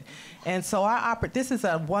imported. And so this is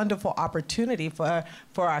a wonderful opportunity for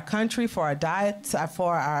our country, for our diets,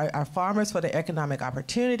 for our farmers, for the economic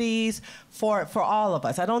opportunities, for all of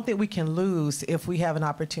us. I don't think we can lose if we have an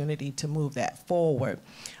opportunity to move that forward.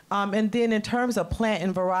 And then in terms of plant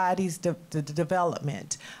and varieties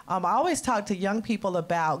development, I always talk to young people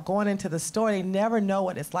about going into the store. They never know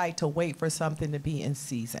what it's like to wait for something to be in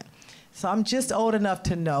season. So I'm just old enough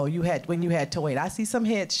to know when you had to wait. I see some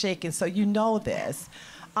heads shaking, so you know this.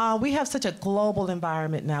 We have such a global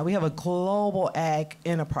environment now. We have a global ag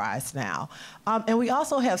enterprise now. And we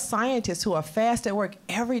also have scientists who are fast at work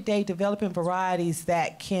every day developing varieties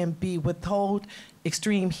that can withhold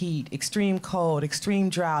extreme heat, extreme cold, extreme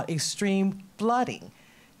drought, extreme flooding,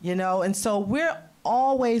 and so we're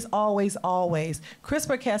always, always, always.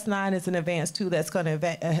 CRISPR-Cas9 is an advanced tool that's going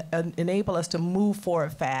to enable us to move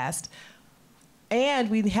forward fast. And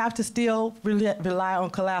we have to still rely on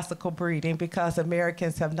classical breeding because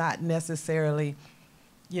Americans have not necessarily,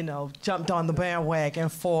 you know, jumped on the bandwagon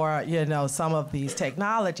for, you know, some of these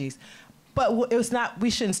technologies. But it's not, we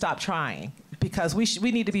shouldn't stop trying because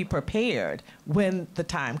we need to be prepared when the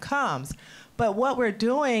time comes. But what we're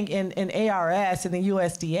doing in ARS and the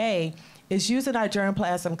USDA is using our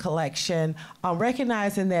germplasm collection,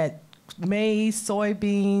 recognizing that maize,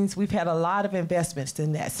 soybeans, we've had a lot of investments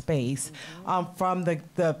in that space from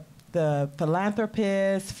the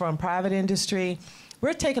philanthropists, from private industry.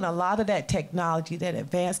 We're taking a lot of that technology, that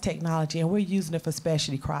advanced technology, and we're using it for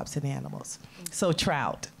specialty crops and animals. So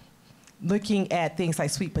trout, looking at things like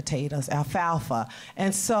sweet potatoes, alfalfa.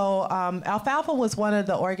 And so alfalfa was one of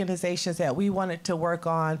the organizations that we wanted to work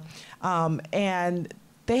on, and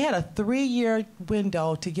they had a 3-year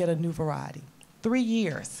window to get a new variety, 3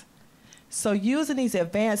 years. So using these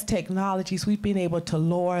advanced technologies, we've been able to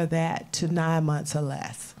lower that to 9 months or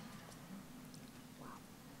less.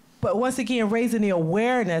 But once again, raising the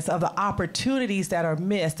awareness of the opportunities that are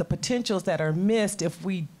missed, the potentials that are missed if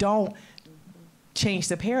we don't change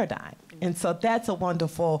the paradigm. And so that's a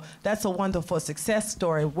wonderful success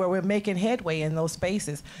story where we're making headway in those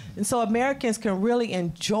spaces. And so Americans can really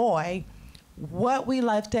enjoy what we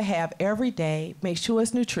love to have every day, make sure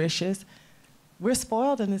it's nutritious. We're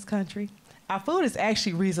spoiled in this country. Our food is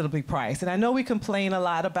actually reasonably priced. And I know we complain a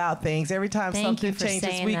lot about things. Every time something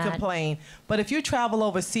changes, we complain. But if you travel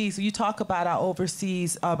overseas, you talk about our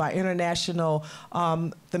overseas, our international,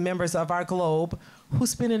 the members of our globe who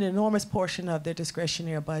spend an enormous portion of their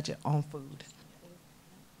discretionary budget on food.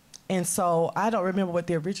 And so I don't remember what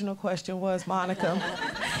the original question was, Monica.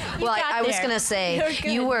 Well, I was going to say,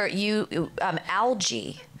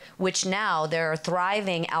 algae, which now there are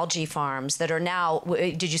thriving algae farms that are now,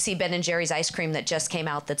 did you see Ben & Jerry's ice cream that just came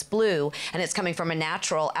out that's blue, and it's coming from a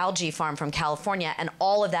natural algae farm from California, and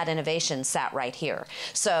all of that innovation sat right here.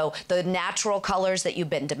 So the natural colors that you've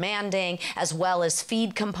been demanding, as well as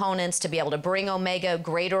feed components to be able to bring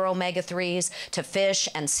greater omega-3s to fish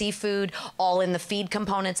and seafood, all in the feed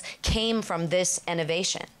components, came from this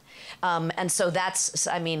innovation. And so that's,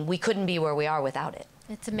 I mean, we couldn't be where we are without it.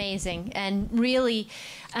 It's amazing, and really,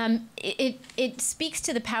 it speaks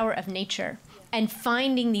to the power of nature and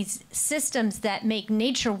finding these systems that make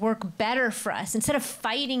nature work better for us. Instead of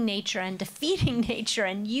fighting nature and defeating nature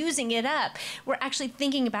and using it up, we're actually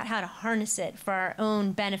thinking about how to harness it for our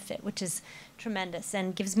own benefit, which is tremendous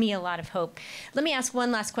and gives me a lot of hope. Let me ask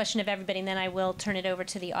one last question of everybody, and then I will turn it over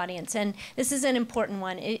to the audience. And this is an important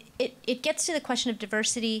one. It gets to the question of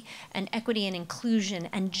diversity and equity and inclusion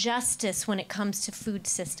and justice when it comes to food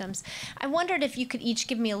systems. I wondered if you could each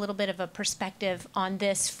give me a little bit of a perspective on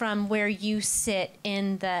this from where you sit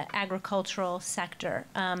in the agricultural sector.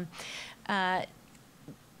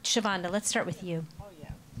 Shavonda, let's start with you.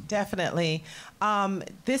 Definitely.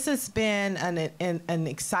 This has been an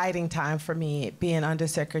exciting time for me, being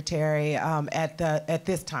undersecretary at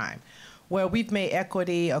this time, where we've made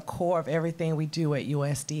equity a core of everything we do at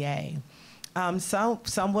USDA.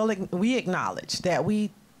 We acknowledge that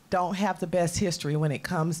we don't have the best history when it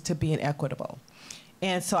comes to being equitable.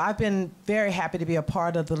 And so I've been very happy to be a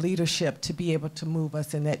part of the leadership to be able to move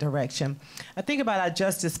us in that direction. I think about our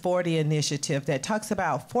Justice 40 initiative that talks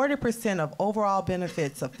about 40% of overall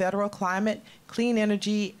benefits of federal climate, clean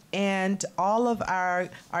energy, and all of our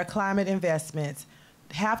climate investments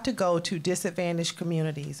have to go to disadvantaged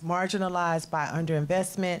communities, marginalized by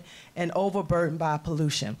underinvestment and overburdened by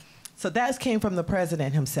pollution. So that came from the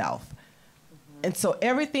president himself. And so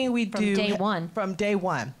everything we do from day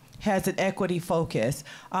one has an equity focus.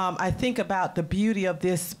 I think about the beauty of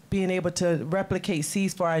this being able to replicate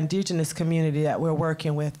seeds for our indigenous community that we're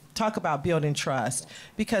working with. Talk about building trust,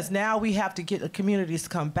 because now we have to get the communities to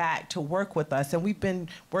come back to work with us, and we've been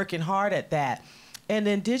working hard at that. And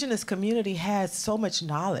the indigenous community has so much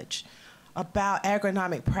knowledge about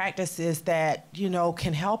agronomic practices that, you know,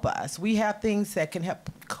 can help us. We have things that can help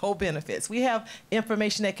co-benefits. We have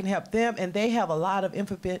information that can help them, and they have a lot of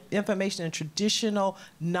information and traditional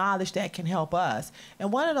knowledge that can help us.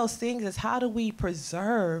 And one of those things is, how do we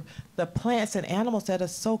preserve the plants and animals that are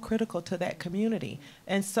so critical to that community?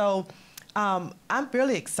 And so I'm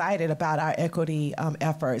really excited about our equity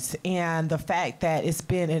efforts and the fact that it's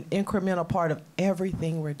been an incremental part of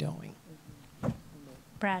everything we're doing.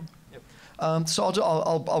 Brad. So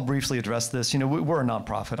I'll briefly address this. You know, we're a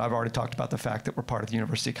nonprofit. I've already talked about the fact that we're part of the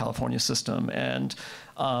University of California system, and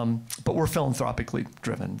but we're philanthropically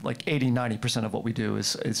driven. Like 80–90% of what we do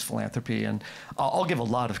is philanthropy, and I'll give a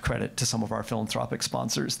lot of credit to some of our philanthropic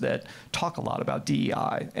sponsors that talk a lot about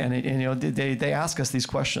DEI, and you know, they ask us these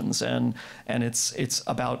questions, and it's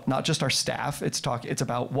about not just our staff. It's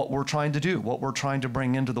about what we're trying to do, what we're trying to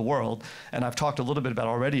bring into the world, and I've talked a little bit about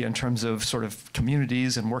already in terms of sort of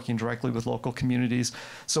communities and working directly with local communities.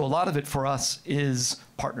 So a lot of it for us is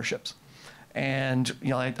partnerships. And you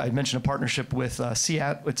know, I mentioned a partnership with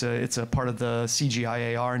CIAT. It's a part of the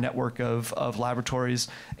CGIAR network of laboratories,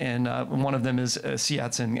 and one of them is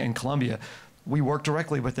CIAT's in Colombia. We work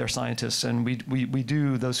directly with their scientists, and we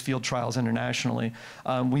do those field trials internationally.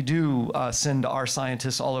 We do send our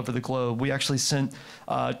scientists all over the globe. We actually sent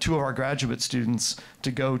 2 of our graduate students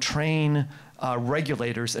to go train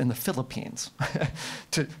regulators in the Philippines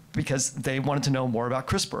because they wanted to know more about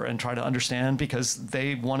CRISPR and try to understand, because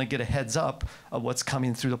they want to get a heads up of what's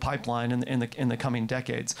coming through the pipeline in the coming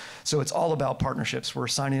decades. So it's all about partnerships. We're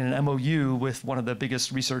signing an MOU with one of the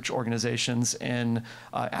biggest research organizations in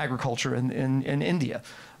agriculture in India.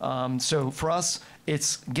 So for us,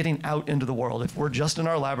 it's getting out into the world. If we're just in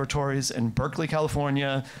our laboratories in Berkeley,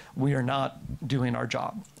 California, we are not doing our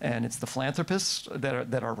job. And it's the philanthropists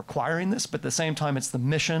that are requiring this, but at the same time, it's the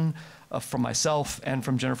mission from myself and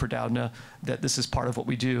from Jennifer Doudna that this is part of what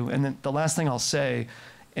we do. And then the last thing I'll say,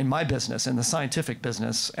 in my business, in the scientific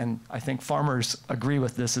business, and I think farmers agree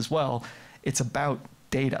with this as well, it's about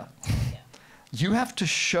data. Yeah. You have to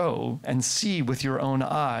show and see with your own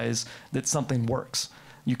eyes that something works.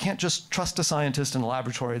 You can't just trust a scientist in a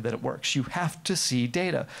laboratory that it works. You have to see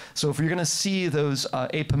data. So if you're going to see those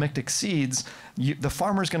apomictic seeds, the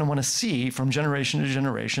farmer's going to want to see from generation to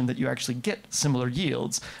generation that you actually get similar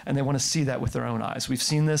yields, and they want to see that with their own eyes. We've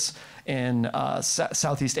seen this in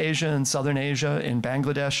Southeast Asia and Southern Asia, in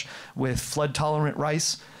Bangladesh, with flood-tolerant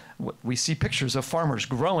rice. We see pictures of farmers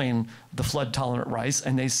growing the flood-tolerant rice,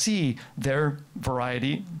 and they see their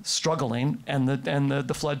variety struggling and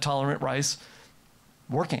the flood-tolerant rice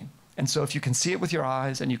working. And so if you can see it with your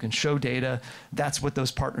eyes and you can show data, that's what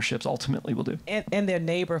those partnerships ultimately will do. And their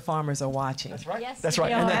neighbor farmers are watching. That's right. Yes, that's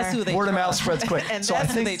right. And that's who they word of mouth trust. spreads quick. And so that's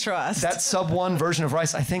I think who they trust. That sub-1 version of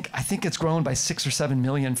rice, I think it's grown by 6 or 7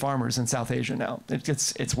 million farmers in South Asia now.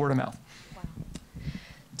 It's word of mouth. Wow.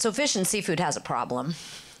 So fish and seafood has a problem,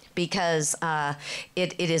 because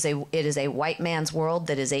it is a white man's world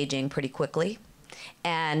that is aging pretty quickly.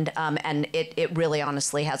 And it really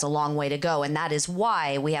honestly has a long way to go. And that is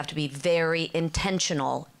why we have to be very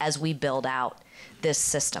intentional as we build out this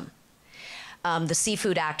system. The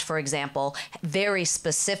Seafood Act, for example, very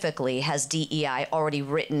specifically has DEI already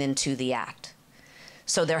written into the act.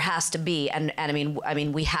 So there has to be, and I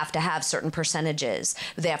mean, we have to have certain percentages.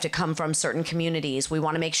 They have to come from certain communities. We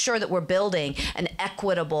want to make sure that we're building an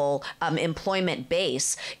equitable employment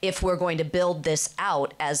base if we're going to build this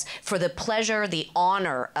out as for the pleasure, the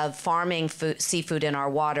honor of farming seafood in our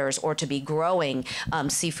waters, or to be growing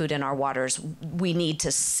seafood in our waters. We need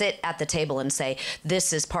to sit at the table and say,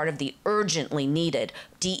 this is part of the urgently needed.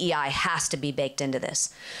 DEI has to be baked into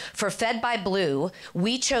this. For Fed by Blue,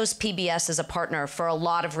 we chose PBS as a partner for a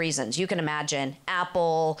lot of reasons. You can imagine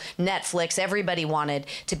Apple, Netflix, everybody wanted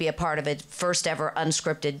to be a part of a first ever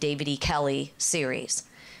unscripted David E. Kelley series.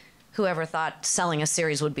 Whoever thought selling a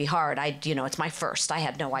series would be hard? It's my first. I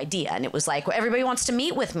had no idea. And it was like, well, everybody wants to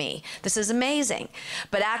meet with me. This is amazing.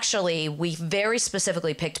 But actually, we very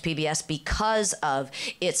specifically picked PBS because of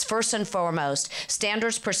its first and foremost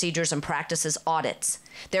standards, procedures, and practices audits.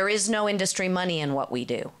 There is no industry money in what we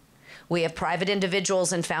do. We have private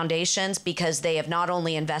individuals and foundations because they have not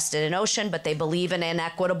only invested in ocean, but they believe in an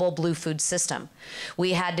equitable blue food system.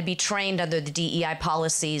 We had to be trained under the DEI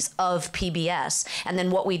policies of PBS. And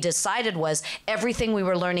then what we decided was everything we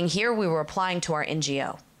were learning here, we were applying to our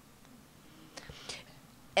NGO.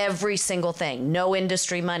 Every single thing, no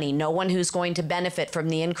industry money, no one who's going to benefit from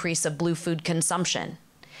the increase of blue food consumption.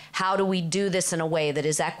 How do we do this in a way that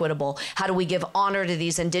is equitable? How do we give honor to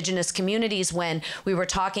these indigenous communities when we were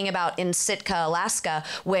talking about in Sitka, Alaska,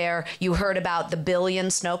 where you heard about the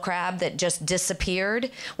billion snow crab that just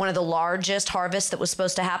disappeared, one of the largest harvests that was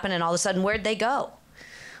supposed to happen, and all of a sudden, where'd they go?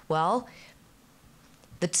 Well,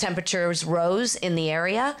 The temperatures rose in the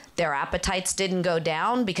area. Their appetites didn't go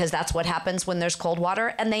down because that's what happens when there's cold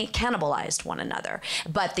water, and they cannibalized one another.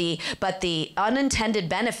 But the unintended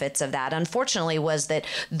benefits of that, unfortunately, was that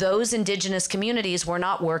those indigenous communities were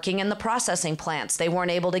not working in the processing plants. They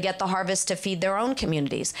weren't able to get the harvest to feed their own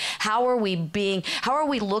communities. How are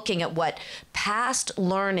we looking at what past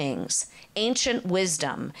learnings, ancient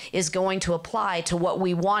wisdom is going to apply to what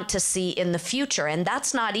we want to see in the future? And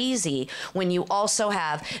that's not easy when you also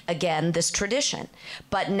have, again, this tradition.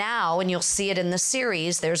 But now, and you'll see it in the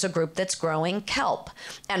series, there's a group that's growing kelp.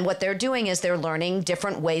 And what they're doing is they're learning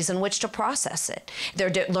different ways in which to process it.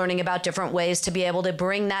 They're learning about different ways to be able to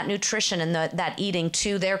bring that nutrition and that eating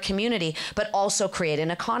to their community, but also create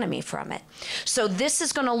an economy from it. So this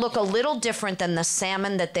is going to look a little different than the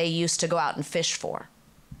salmon that they used to go out and fish for.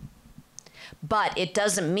 But it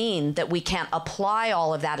doesn't mean that we can't apply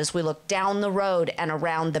all of that as we look down the road and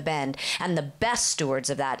around the bend. And the best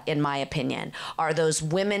stewards of that, in my opinion, are those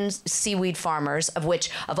women seaweed farmers, of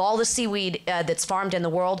which, of all the seaweed that's farmed in the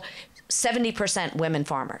world, 70% women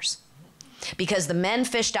farmers. Because the men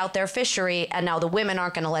fished out their fishery, and now the women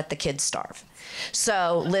aren't going to let the kids starve.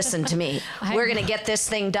 So listen to me. We're going to get this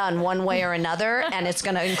thing done one way or another, and it's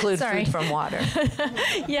going to include food from water.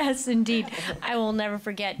 Yes, indeed. I will never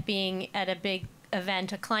forget being at a big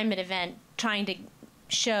event, a climate event, trying to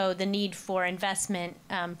show the need for investment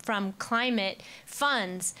from climate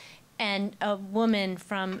funds. And a woman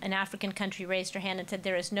from an African country raised her hand and said,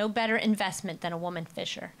 there is no better investment than a woman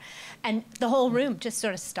fisher. And the whole room just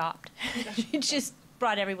sort of stopped. It just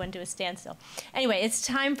brought everyone to a standstill. Anyway, it's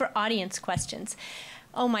time for audience questions.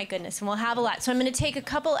 Oh my goodness, and we'll have a lot. So I'm going to take a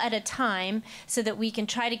couple at a time so that we can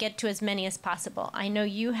try to get to as many as possible. I know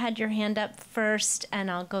you had your hand up first, and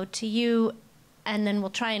I'll go to you, and then we'll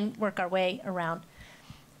try and work our way around.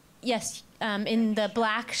 Yes, in the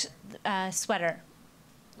black sweater.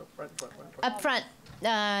 Up front,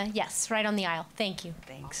 yes, right on the aisle. Thank you.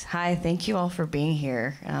 Thanks. Hi, thank you all for being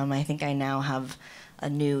here. I think I now have a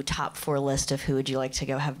new top 4 list of who would you like to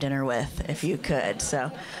go have dinner with, if you could.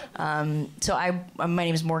 So, my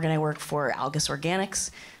name is Morgan. I work for Algus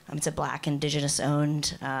Organics. It's a Black,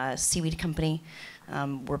 indigenous-owned seaweed company.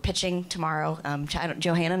 We're pitching tomorrow.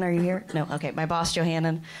 Johannan, are you here? No. Okay. My boss,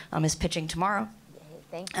 Johannan, is pitching tomorrow.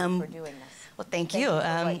 Thank you for doing this. Well, thank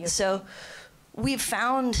you. So, we've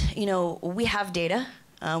found, we have data.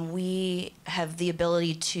 We have the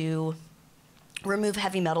ability to remove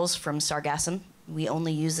heavy metals from sargassum. We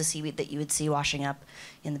only use the seaweed that you would see washing up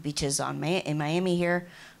in the beaches in Miami here,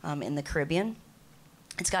 in the Caribbean.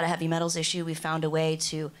 It's got a heavy metals issue. We found a way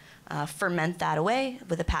to ferment that away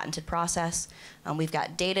with a patented process. We've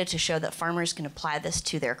got data to show that farmers can apply this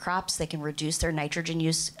to their crops. They can reduce their nitrogen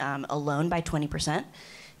use alone by 20%.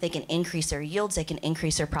 They can increase their yields, they can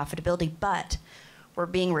increase their profitability, but we're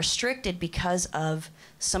being restricted because of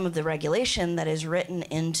some of the regulation that is written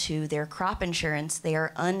into their crop insurance. They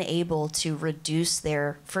are unable to reduce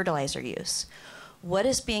their fertilizer use. What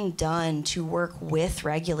is being done to work with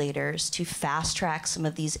regulators to fast track some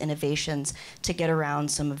of these innovations to get around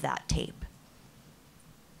some of that tape?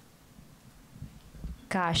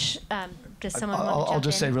 Gosh, does someone want to jump I'll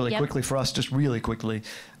just say really Yep. quickly for us, just really quickly,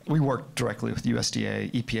 we work directly with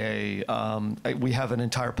USDA, EPA. We have an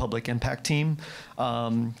entire public impact team.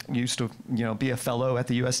 Used to, be a fellow at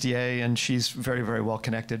the USDA, and she's very, very well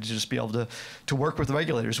connected to just be able to work with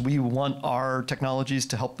regulators. We want our technologies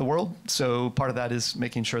to help the world, so part of that is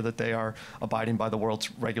making sure that they are abiding by the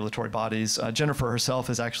world's regulatory bodies. Jennifer herself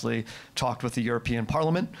has actually talked with the European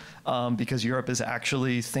Parliament because Europe is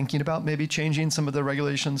actually thinking about maybe changing some of the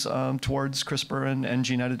regulations towards CRISPR and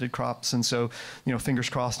gene-edited crops, and so, fingers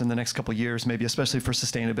crossed in the next couple of years, maybe especially for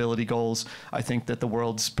sustainability goals, I think that the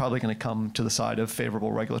world's probably going to come to the side of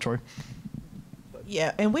favorable regulatory.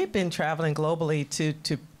 Yeah, and we've been traveling globally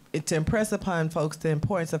to impress upon folks the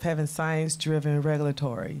importance of having science-driven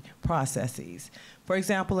regulatory processes. For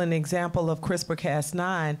example, in the example of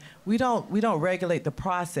CRISPR-Cas9, we don't regulate the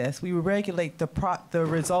process. We regulate the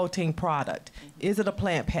resulting product. Is it a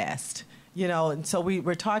plant pest? And so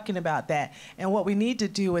we're talking about that. And what we need to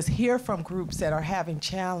do is hear from groups that are having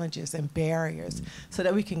challenges and barriers so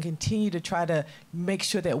that we can continue to try to make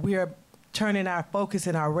sure that we're turning our focus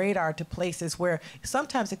and our radar to places where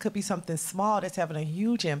sometimes it could be something small that's having a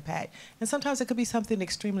huge impact, and sometimes it could be something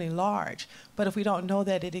extremely large. But if we don't know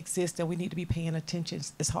that it exists and we need to be paying attention,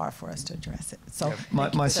 it's hard for us to address it. So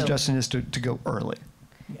my suggestion is to go early.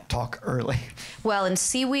 Yeah. Talk early. Well, and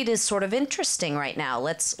seaweed is sort of interesting right now.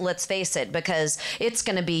 Let's face it, because it's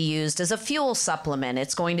going to be used as a fuel supplement.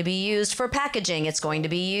 It's going to be used for packaging. It's going to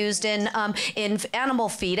be used in animal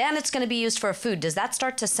feed, and it's going to be used for food. Does that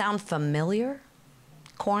start to sound familiar?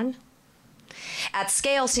 corn. At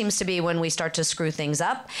scale seems to be when we start to screw things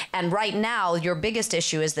up. And right now, your biggest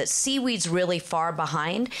issue is that seaweed's really far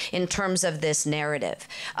behind in terms of this narrative.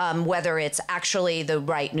 Whether it's actually the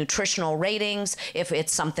right nutritional ratings, if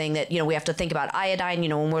it's something that, we have to think about iodine,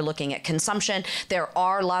 when we're looking at consumption. There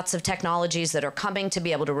are lots of technologies that are coming to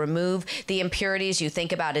be able to remove the impurities. You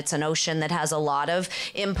think about it's an ocean that has a lot of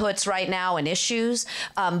inputs right now and issues,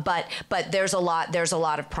 but there's a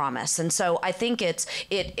lot of promise. And so I think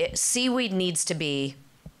seaweed needs to be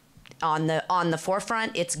on the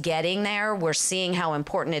forefront. It's getting there. We're seeing how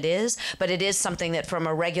important it is, but it is something that from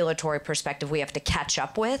a regulatory perspective we have to catch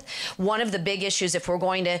up with. One of the big issues, if we're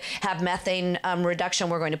going to have methane reduction,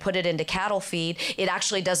 we're going to put it into cattle feed, it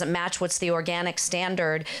actually doesn't match what's the organic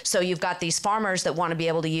standard. So you've got these farmers that want to be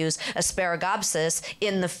able to use Asparagopsis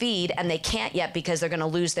in the feed, and they can't yet because they're going to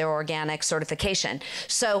lose their organic certification.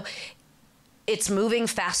 So it's moving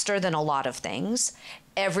faster than a lot of things.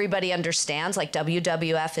 Everybody understands, like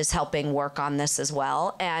WWF is helping work on this as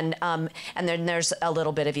well, and then there's a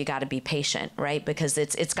little bit of you got to be patient, right? Because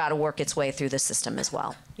it's got to work its way through the system as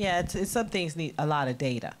well. Yeah, it's some things need a lot of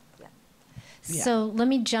data. Yeah. So let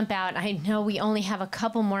me jump out. I know we only have a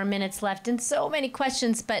couple more minutes left and so many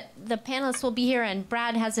questions, but the panelists will be here, and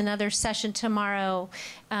Brad has another session tomorrow.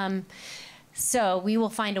 So we will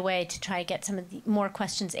find a way to try to get some of the more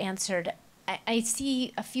questions answered. I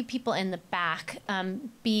see a few people in the back.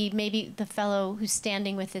 Maybe the fellow who's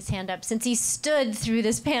standing with his hand up, since he stood through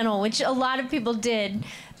this panel, which a lot of people did.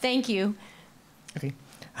 Thank you. Okay.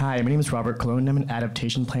 Hi, my name is Robert Colon. I'm an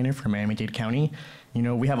adaptation planner for Miami-Dade County.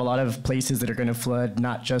 We have a lot of places that are going to flood,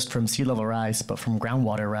 not just from sea level rise, but from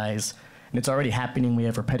groundwater rise. And it's already happening. We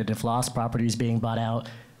have repetitive loss properties being bought out,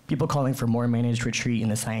 people calling for more managed retreat in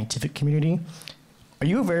the scientific community. Are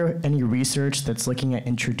you aware of any research that's looking at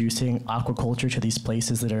introducing aquaculture to these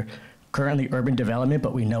places that are currently urban development,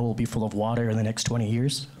 but we know will be full of water in the next 20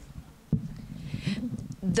 years?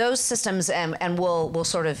 Those systems, and we'll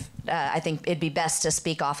sort of, I think it'd be best to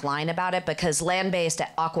speak offline about it, because land-based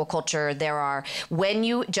aquaculture,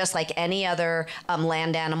 just like any other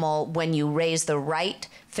land animal, when you raise the right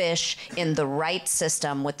fish in the right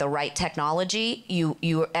system with the right technology,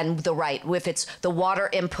 if it's the water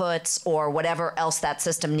inputs or whatever else that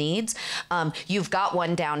system needs, you've got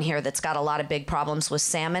one down here that's got a lot of big problems with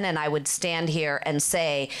salmon, and I would stand here and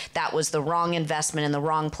say that was the wrong investment in the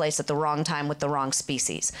wrong place at the wrong time with the wrong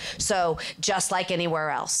species. So just like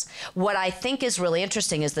anywhere else. What I think is really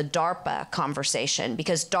interesting is the DARPA conversation,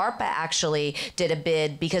 because DARPA actually did a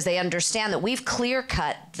bid because they understand that we've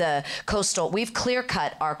clear-cut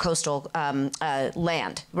our coastal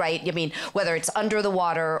land, right? I mean, whether it's under the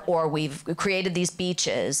water or we've created these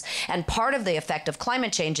beaches. And part of the effect of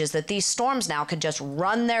climate change is that these storms now could just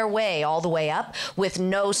run their way all the way up with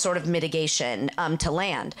no sort of mitigation to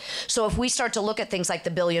land. So if we start to look at things like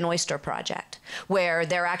the Billion Oyster Project, where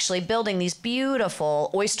they're actually building these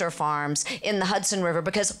beautiful oyster farms in the Hudson River,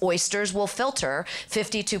 because oysters will filter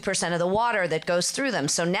 52% of the water that goes through them.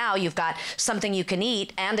 So now you've got something you can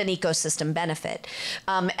eat and an ecosystem benefit.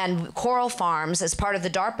 And Coral Farms, as part of the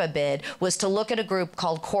DARPA bid, was to look at a group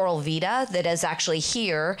called Coral Vita that is actually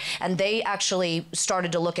here, and they actually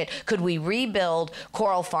started to look at, could we rebuild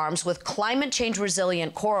coral farms with climate change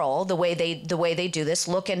resilient coral, the way they do this,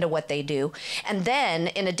 look into what they do. And then,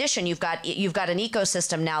 in addition, you've got an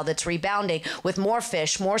ecosystem now that's rebounding with more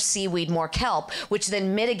fish, more seaweed, more kelp, which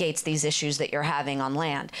then mitigates these issues that you're having on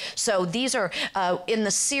land. So these are, in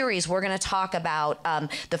the series, we're going to talk about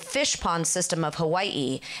the fish pond system of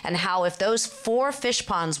Hawaii, and how if those 4 fish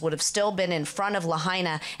ponds would have still been in front of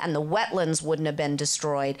Lahaina and the wetlands wouldn't have been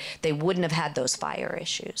destroyed, they wouldn't have had those fire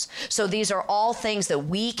issues. So these are all things that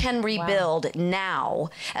we can rebuild now,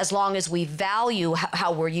 as long as we value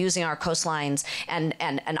how we're using our coastlines and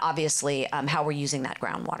obviously how we're using that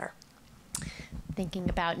groundwater. Thinking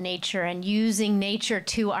about nature and using nature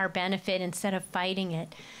to our benefit instead of fighting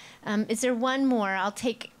it. Is there one more? I'll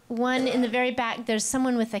take one in the very back. There's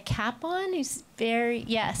someone with a cap on who's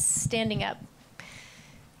standing up.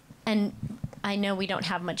 And I know we don't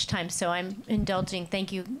have much time, so I'm indulging.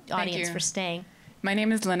 Thank you, audience, for staying. My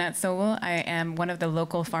name is Lynette Sowell. I am one of the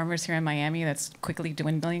local farmers here in Miami that's quickly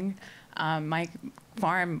dwindling. My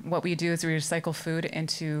farm, what we do is we recycle food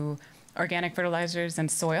into organic fertilizers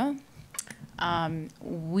and soil.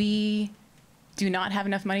 We do not have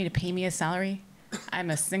enough money to pay me a salary. I'm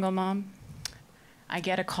a single mom. I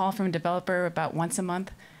get a call from a developer about once a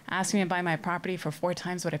month asking me to buy my property for 4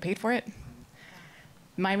 times what I paid for it.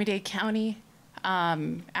 Miami-Dade County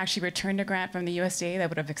actually returned a grant from the USDA that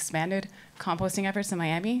would have expanded composting efforts in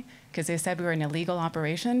Miami, because they said we were an illegal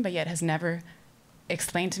operation, but yet has never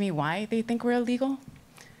explained to me why they think we're illegal.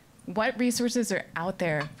 What resources are out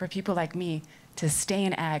there for people like me to stay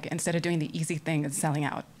in ag instead of doing the easy thing and selling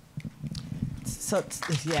out? So,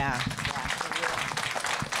 yeah.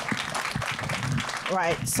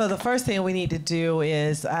 Right. So the first thing we need to do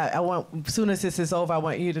is, as soon as this is over, I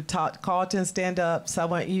want you to talk. Carlton, stand up. So I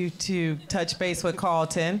want you to touch base with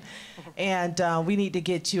Carlton. And we need to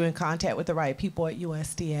get you in contact with the right people at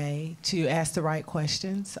USDA to ask the right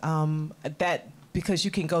questions. Because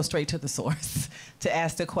you can go straight to the source to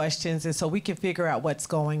ask the questions, and so we can figure out what's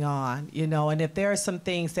going on, you know. And if there are some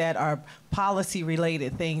things that are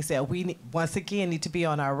policy-related things that we, once again, need to be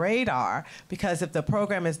on our radar, because if the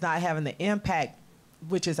program is not having the impact,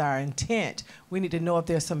 which is our intent, we need to know if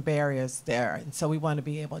there's some barriers there. And so we want to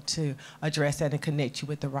be able to address that and connect you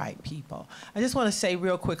with the right people. I just want to say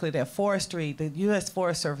real quickly that forestry, the U.S.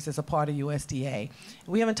 Forest Service is a part of USDA.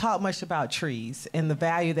 We haven't talked much about trees and the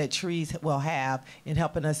value that trees will have in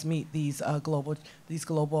helping us meet these global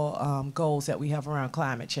goals that we have around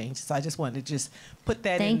climate change. So I just wanted to just put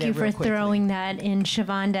that in there real quickly. Thank you for throwing that in,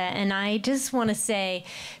 Shavonda. And I just want to say,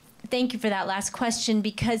 thank you for that last question,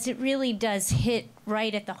 because it really does hit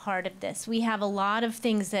right at the heart of this. We have a lot of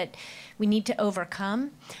things that we need to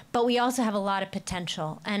overcome, but we also have a lot of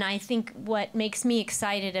potential. And I think what makes me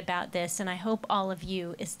excited about this, and I hope all of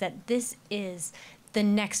you, is that this is the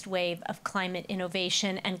next wave of climate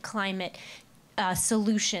innovation and climate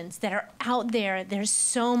solutions that are out there. There's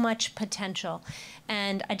so much potential.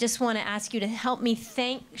 And I just want to ask you to help me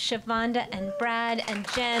thank Shavonda and Brad and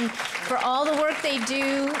Jen for all the work they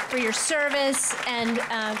do, for your service, and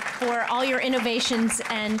for all your innovations.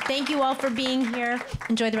 And thank you all for being here.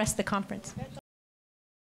 Enjoy the rest of the conference.